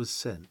he that was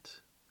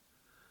sent?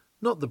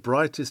 Not the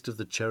brightest of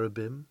the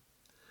cherubim,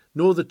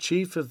 nor the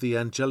chief of the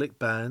angelic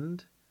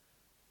band,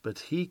 but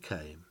he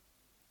came,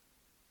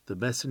 the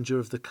messenger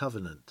of the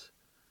covenant,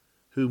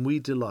 whom we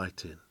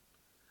delight in,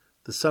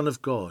 the Son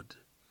of God,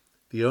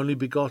 the only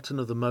begotten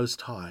of the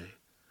Most High,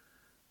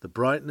 the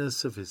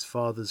brightness of his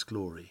Father's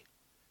glory.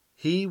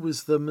 He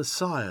was the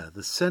Messiah,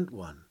 the sent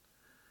one,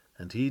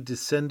 and he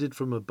descended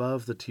from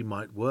above that he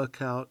might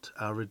work out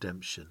our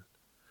redemption.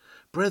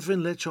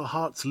 Brethren, let your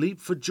hearts leap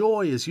for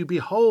joy as you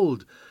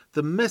behold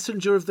the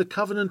messenger of the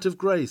covenant of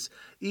grace,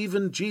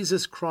 even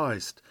Jesus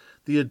Christ,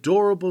 the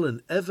adorable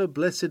and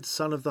ever-blessed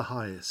Son of the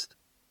Highest.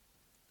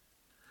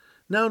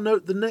 Now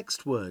note the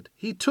next word,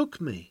 he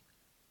took me.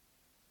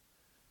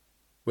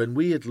 When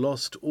we had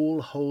lost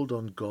all hold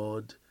on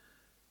God,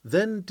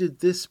 then did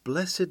this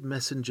blessed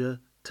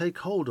messenger take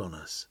hold on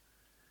us.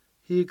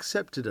 He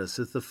accepted us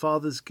as the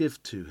Father's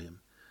gift to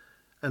him,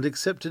 and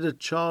accepted a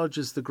charge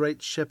as the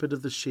great shepherd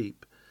of the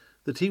sheep,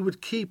 that he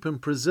would keep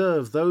and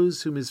preserve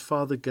those whom his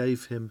Father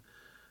gave him,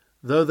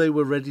 though they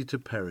were ready to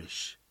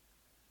perish.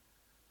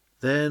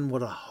 Then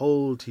what a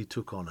hold he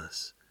took on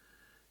us!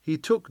 He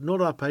took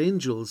not up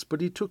angels,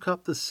 but he took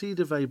up the seed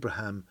of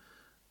Abraham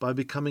by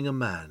becoming a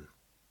man.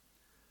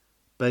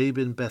 Babe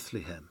in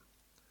Bethlehem,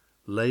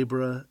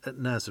 labourer at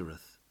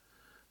Nazareth,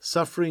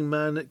 suffering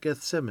man at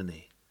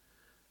Gethsemane,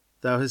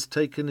 thou hast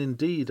taken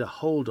indeed a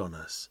hold on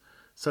us,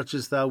 such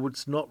as thou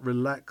wouldst not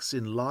relax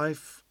in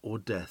life or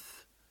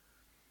death.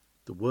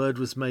 The Word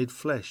was made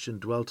flesh and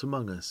dwelt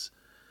among us,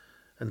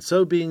 and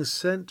so being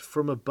sent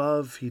from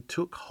above, he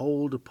took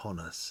hold upon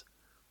us.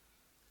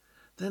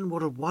 Then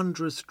what a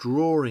wondrous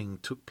drawing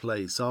took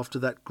place after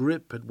that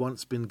grip had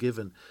once been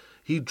given.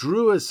 He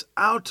drew us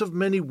out of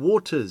many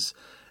waters,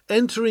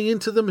 entering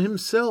into them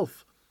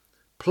himself,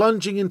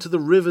 plunging into the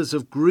rivers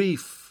of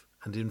grief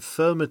and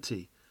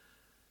infirmity,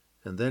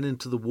 and then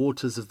into the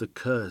waters of the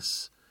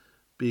curse,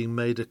 being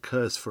made a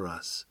curse for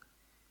us,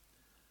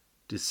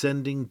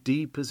 descending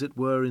deep as it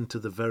were into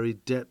the very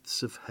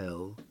depths of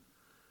hell,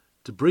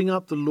 to bring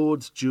up the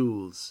Lord's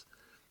jewels,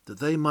 that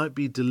they might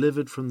be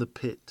delivered from the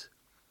pit.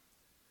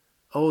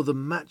 Oh, the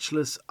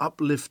matchless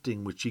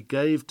uplifting which he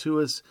gave to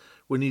us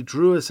when he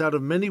drew us out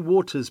of many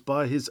waters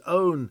by his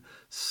own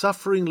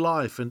suffering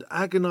life and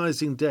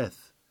agonizing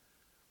death.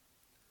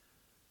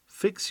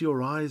 Fix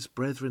your eyes,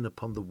 brethren,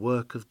 upon the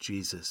work of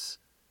Jesus.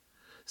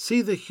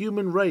 See the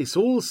human race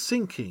all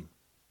sinking.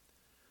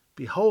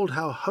 Behold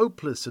how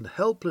hopeless and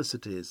helpless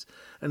it is,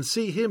 and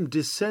see him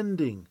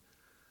descending,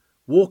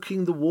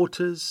 walking the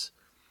waters,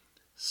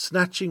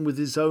 snatching with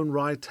his own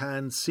right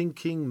hand,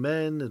 sinking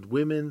men and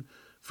women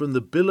from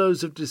the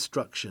billows of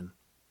destruction,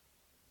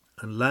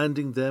 and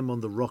landing them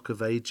on the rock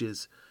of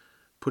ages,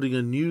 putting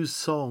a new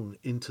song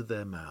into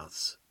their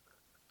mouths.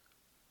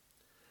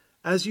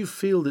 As you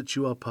feel that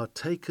you are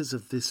partakers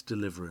of this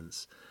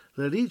deliverance,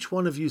 let each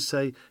one of you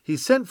say, "He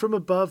sent from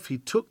above, he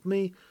took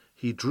me,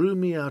 he drew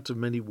me out of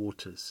many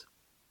waters."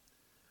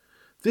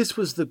 This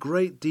was the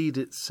great deed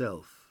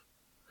itself.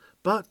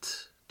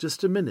 But,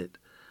 just a minute,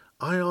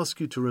 I ask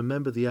you to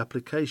remember the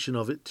application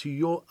of it to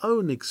your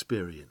own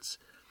experience.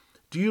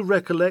 Do you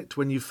recollect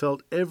when you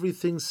felt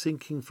everything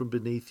sinking from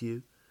beneath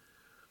you?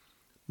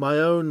 My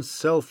own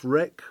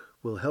self-wreck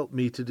will help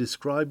me to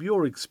describe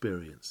your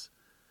experience.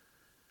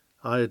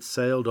 I had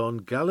sailed on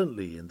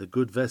gallantly in the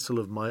good vessel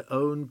of my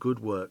own good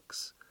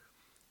works,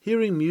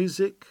 hearing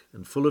music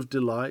and full of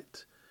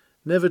delight,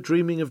 never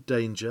dreaming of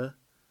danger.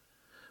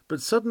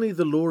 But suddenly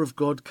the law of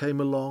God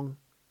came along,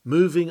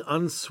 moving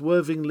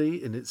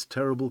unswervingly in its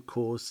terrible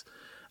course,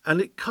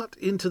 and it cut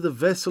into the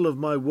vessel of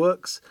my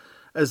works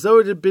as though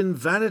it had been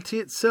vanity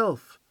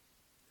itself.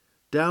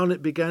 Down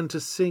it began to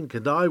sink,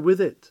 and I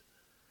with it.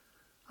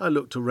 I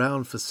looked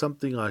around for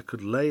something I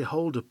could lay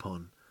hold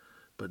upon,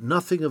 but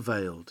nothing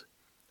availed.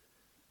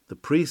 The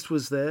priest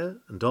was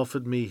there and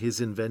offered me his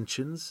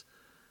inventions,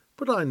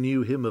 but I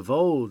knew him of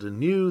old and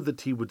knew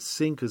that he would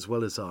sink as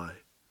well as I.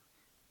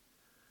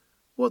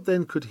 What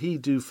then could he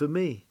do for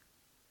me?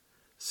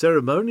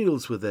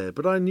 Ceremonials were there,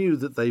 but I knew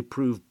that they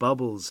prove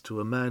bubbles to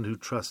a man who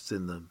trusts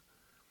in them.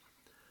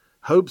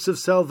 Hopes of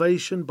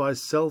salvation by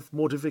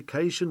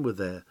self-mortification were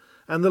there,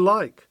 and the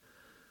like,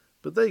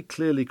 but they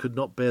clearly could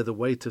not bear the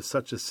weight of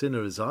such a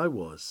sinner as I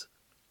was.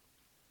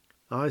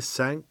 I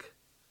sank.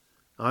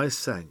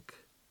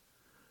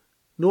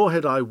 Nor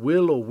had I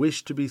will or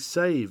wish to be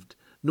saved,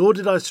 nor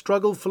did I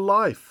struggle for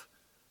life.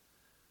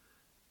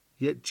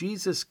 Yet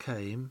Jesus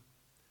came,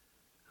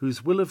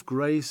 whose will of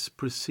grace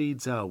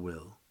precedes our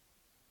will,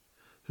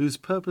 whose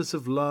purpose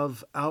of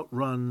love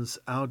outruns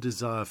our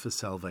desire for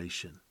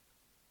salvation.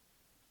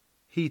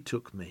 He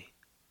took me.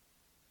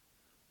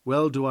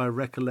 Well do I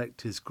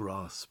recollect his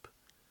grasp.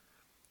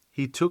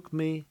 He took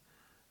me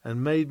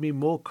and made me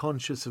more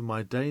conscious of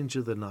my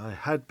danger than I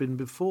had been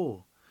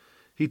before.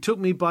 He took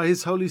me by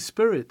his Holy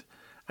Spirit,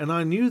 and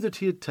I knew that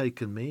he had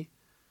taken me,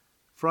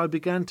 for I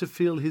began to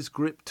feel his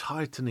grip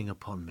tightening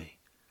upon me.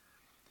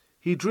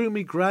 He drew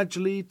me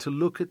gradually to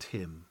look at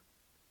him,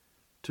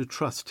 to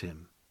trust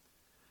him,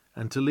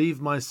 and to leave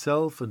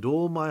myself and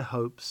all my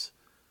hopes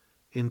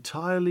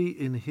entirely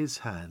in his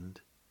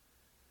hand.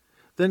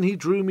 Then he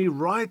drew me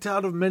right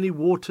out of many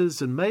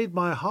waters and made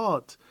my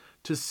heart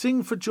to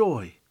sing for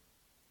joy.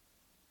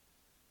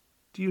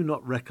 Do you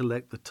not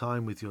recollect the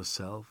time with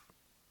yourself?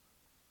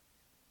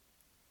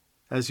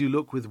 As you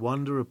look with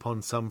wonder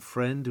upon some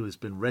friend who has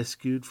been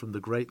rescued from the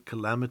great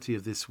calamity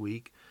of this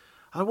week,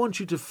 I want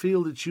you to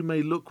feel that you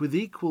may look with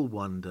equal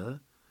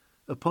wonder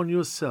upon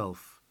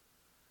yourself,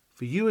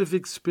 for you have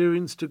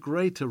experienced a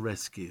greater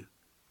rescue.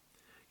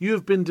 You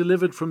have been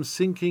delivered from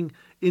sinking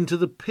into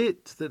the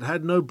pit that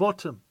had no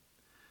bottom,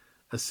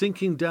 a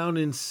sinking down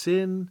in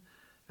sin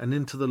and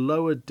into the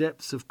lower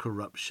depths of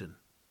corruption.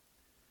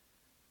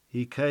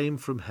 He came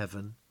from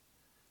heaven.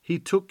 He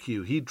took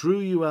you. He drew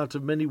you out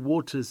of many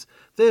waters.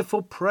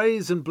 Therefore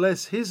praise and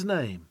bless his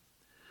name.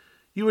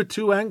 You were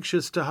too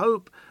anxious to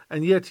hope,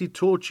 and yet he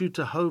taught you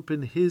to hope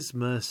in his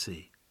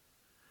mercy.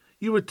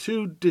 You were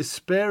too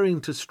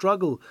despairing to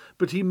struggle,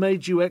 but he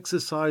made you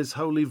exercise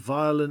holy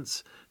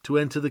violence to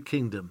enter the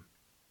kingdom.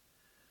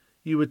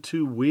 You were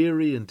too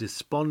weary and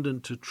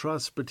despondent to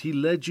trust, but he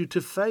led you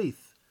to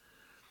faith.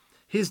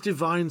 His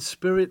divine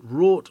Spirit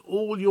wrought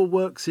all your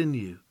works in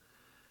you.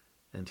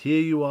 And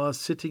here you are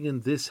sitting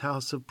in this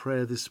house of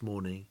prayer this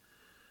morning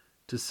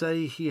to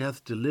say, he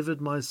hath delivered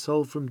my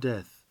soul from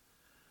death,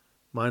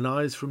 mine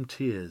eyes from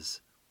tears,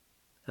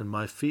 and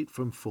my feet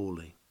from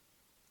falling.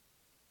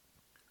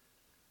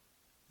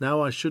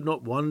 Now I should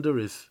not wonder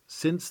if,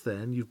 since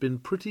then, you've been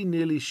pretty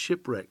nearly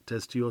shipwrecked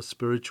as to your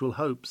spiritual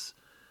hopes,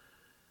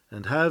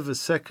 and have a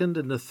second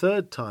and a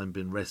third time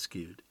been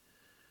rescued.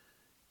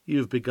 You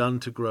have begun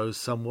to grow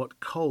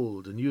somewhat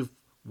cold, and you have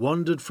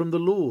wandered from the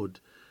Lord,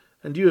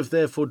 and you have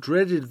therefore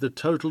dreaded the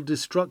total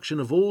destruction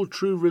of all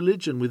true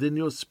religion within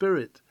your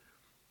spirit.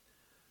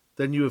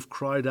 Then you have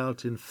cried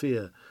out in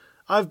fear,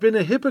 I've been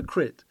a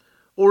hypocrite,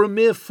 or a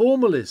mere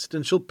formalist,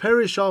 and shall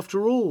perish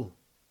after all.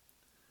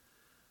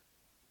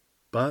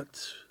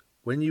 But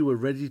when you were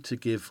ready to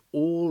give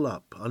all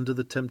up under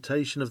the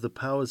temptation of the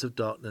powers of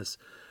darkness,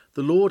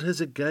 the Lord has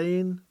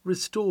again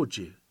restored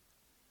you.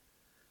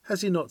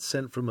 Has he not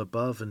sent from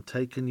above and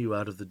taken you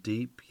out of the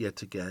deep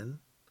yet again?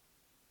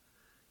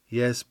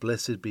 Yes,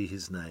 blessed be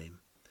his name.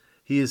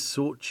 He has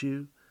sought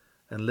you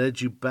and led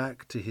you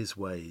back to his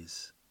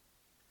ways.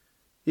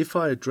 If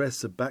I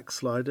address a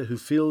backslider who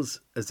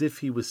feels as if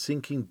he was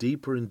sinking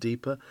deeper and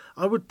deeper,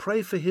 I would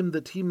pray for him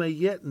that he may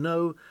yet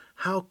know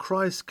how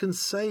Christ can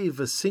save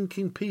a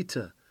sinking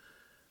Peter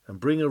and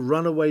bring a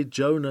runaway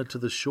Jonah to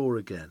the shore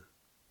again.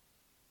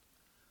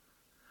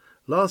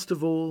 Last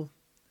of all,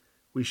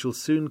 we shall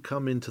soon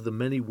come into the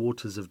many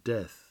waters of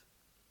death,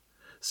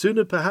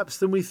 sooner perhaps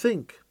than we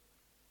think.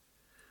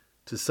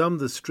 To some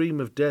the stream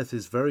of death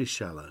is very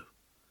shallow.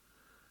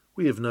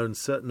 We have known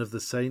certain of the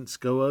saints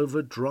go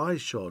over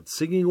dry-shod,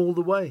 singing all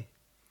the way.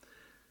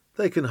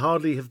 They can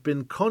hardly have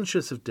been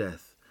conscious of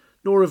death,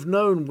 nor have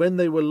known when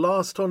they were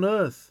last on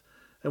earth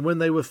and when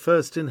they were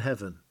first in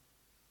heaven.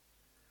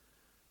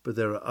 But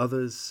there are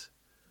others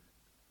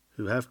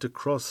who have to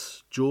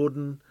cross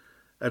Jordan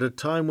at a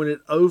time when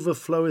it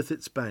overfloweth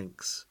its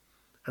banks,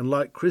 and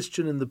like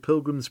Christian in the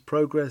Pilgrim's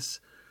Progress,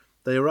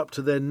 they are up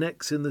to their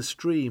necks in the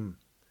stream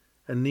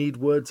and need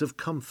words of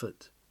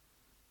comfort.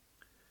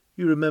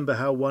 You remember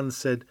how one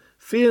said,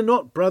 "Fear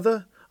not,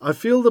 brother, I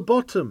feel the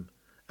bottom,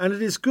 and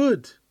it is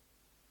good."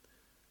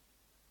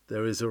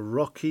 There is a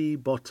rocky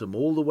bottom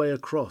all the way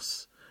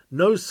across,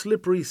 no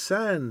slippery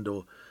sand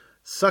or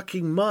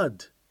sucking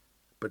mud,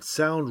 but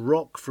sound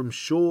rock from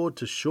shore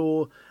to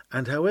shore,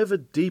 and however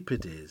deep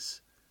it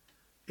is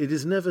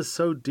never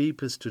so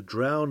deep as to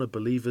drown a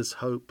believer's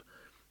hope,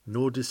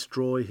 nor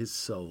destroy his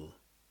soul.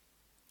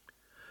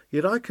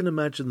 Yet I can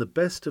imagine the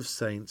best of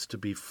saints to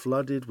be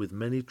flooded with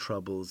many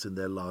troubles in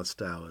their last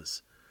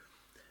hours.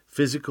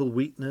 Physical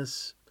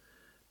weakness,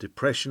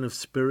 depression of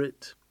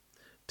spirit,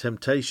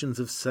 temptations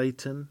of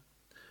Satan,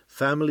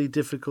 family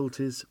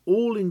difficulties,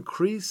 all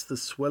increase the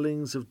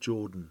swellings of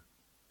Jordan.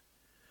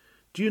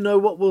 Do you know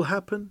what will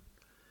happen?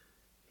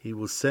 He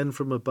will send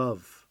from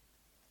above.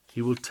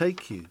 He will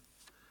take you,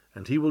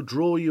 and he will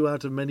draw you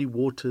out of many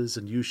waters,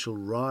 and you shall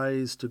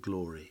rise to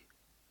glory.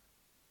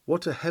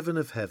 What a heaven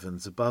of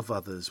heavens above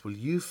others will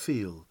you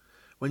feel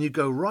when you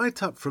go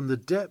right up from the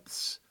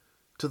depths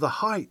to the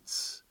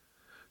heights,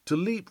 to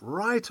leap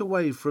right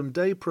away from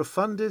De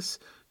Profundis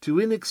to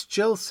In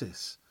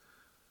Excelsis,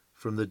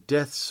 from the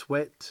death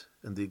sweat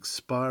and the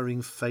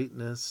expiring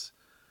faintness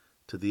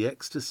to the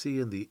ecstasy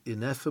and the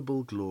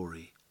ineffable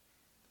glory.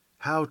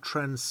 How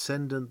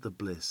transcendent the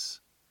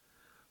bliss!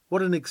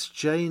 What an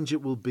exchange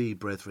it will be,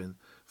 brethren,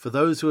 for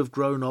those who have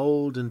grown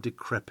old and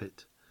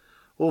decrepit,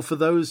 or for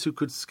those who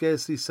could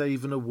scarcely say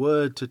even a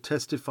word to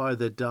testify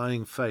their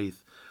dying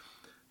faith,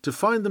 to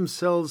find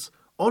themselves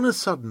on a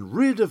sudden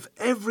rid of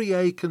every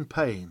ache and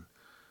pain,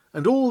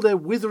 and all their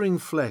withering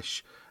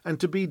flesh, and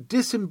to be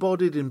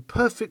disembodied in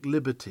perfect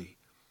liberty,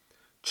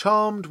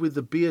 charmed with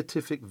the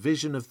beatific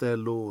vision of their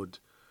Lord,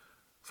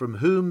 from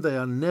whom they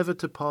are never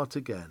to part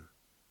again.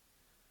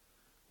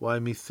 Why,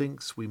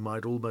 methinks we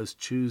might almost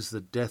choose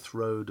the death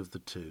road of the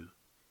two.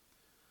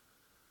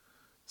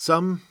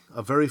 Some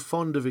are very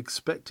fond of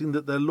expecting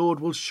that their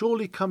Lord will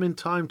surely come in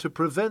time to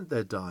prevent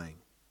their dying.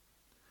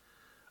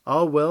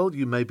 Ah, well,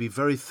 you may be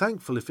very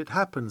thankful if it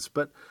happens,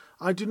 but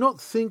I do not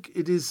think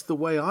it is the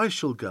way I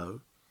shall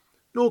go,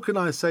 nor can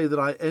I say that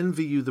I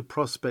envy you the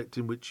prospect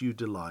in which you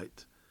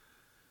delight.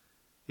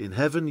 In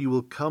heaven you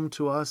will come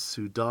to us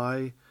who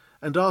die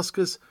and ask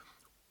us,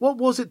 what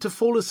was it to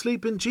fall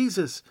asleep in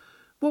Jesus?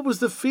 What was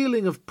the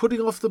feeling of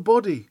putting off the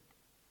body?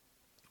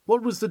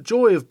 What was the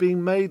joy of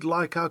being made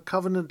like our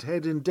covenant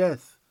head in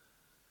death?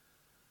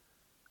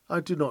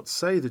 I do not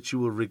say that you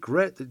will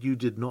regret that you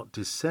did not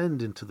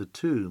descend into the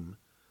tomb,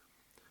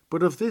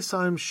 but of this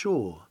I am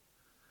sure.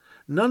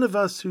 None of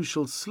us who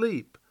shall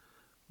sleep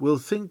will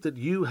think that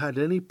you had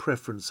any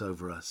preference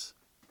over us.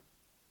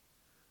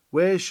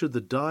 Where should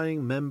the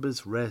dying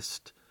members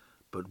rest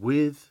but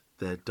with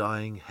their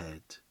dying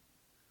head?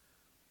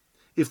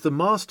 If the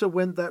Master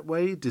went that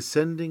way,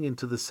 descending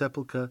into the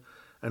sepulchre,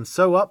 and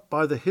so up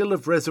by the hill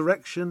of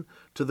resurrection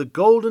to the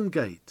golden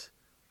gate,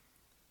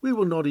 we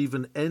will not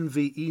even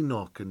envy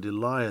Enoch and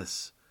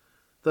Elias,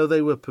 though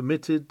they were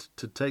permitted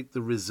to take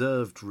the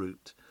reserved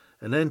route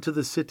and enter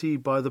the city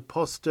by the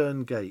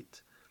postern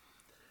gate.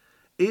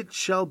 It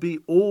shall be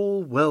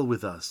all well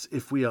with us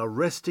if we are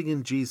resting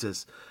in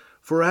Jesus,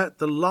 for at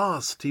the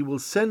last he will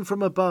send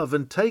from above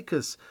and take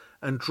us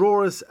and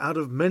draw us out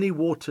of many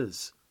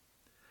waters.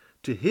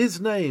 To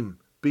his name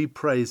be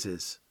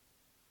praises.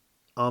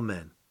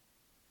 Amen.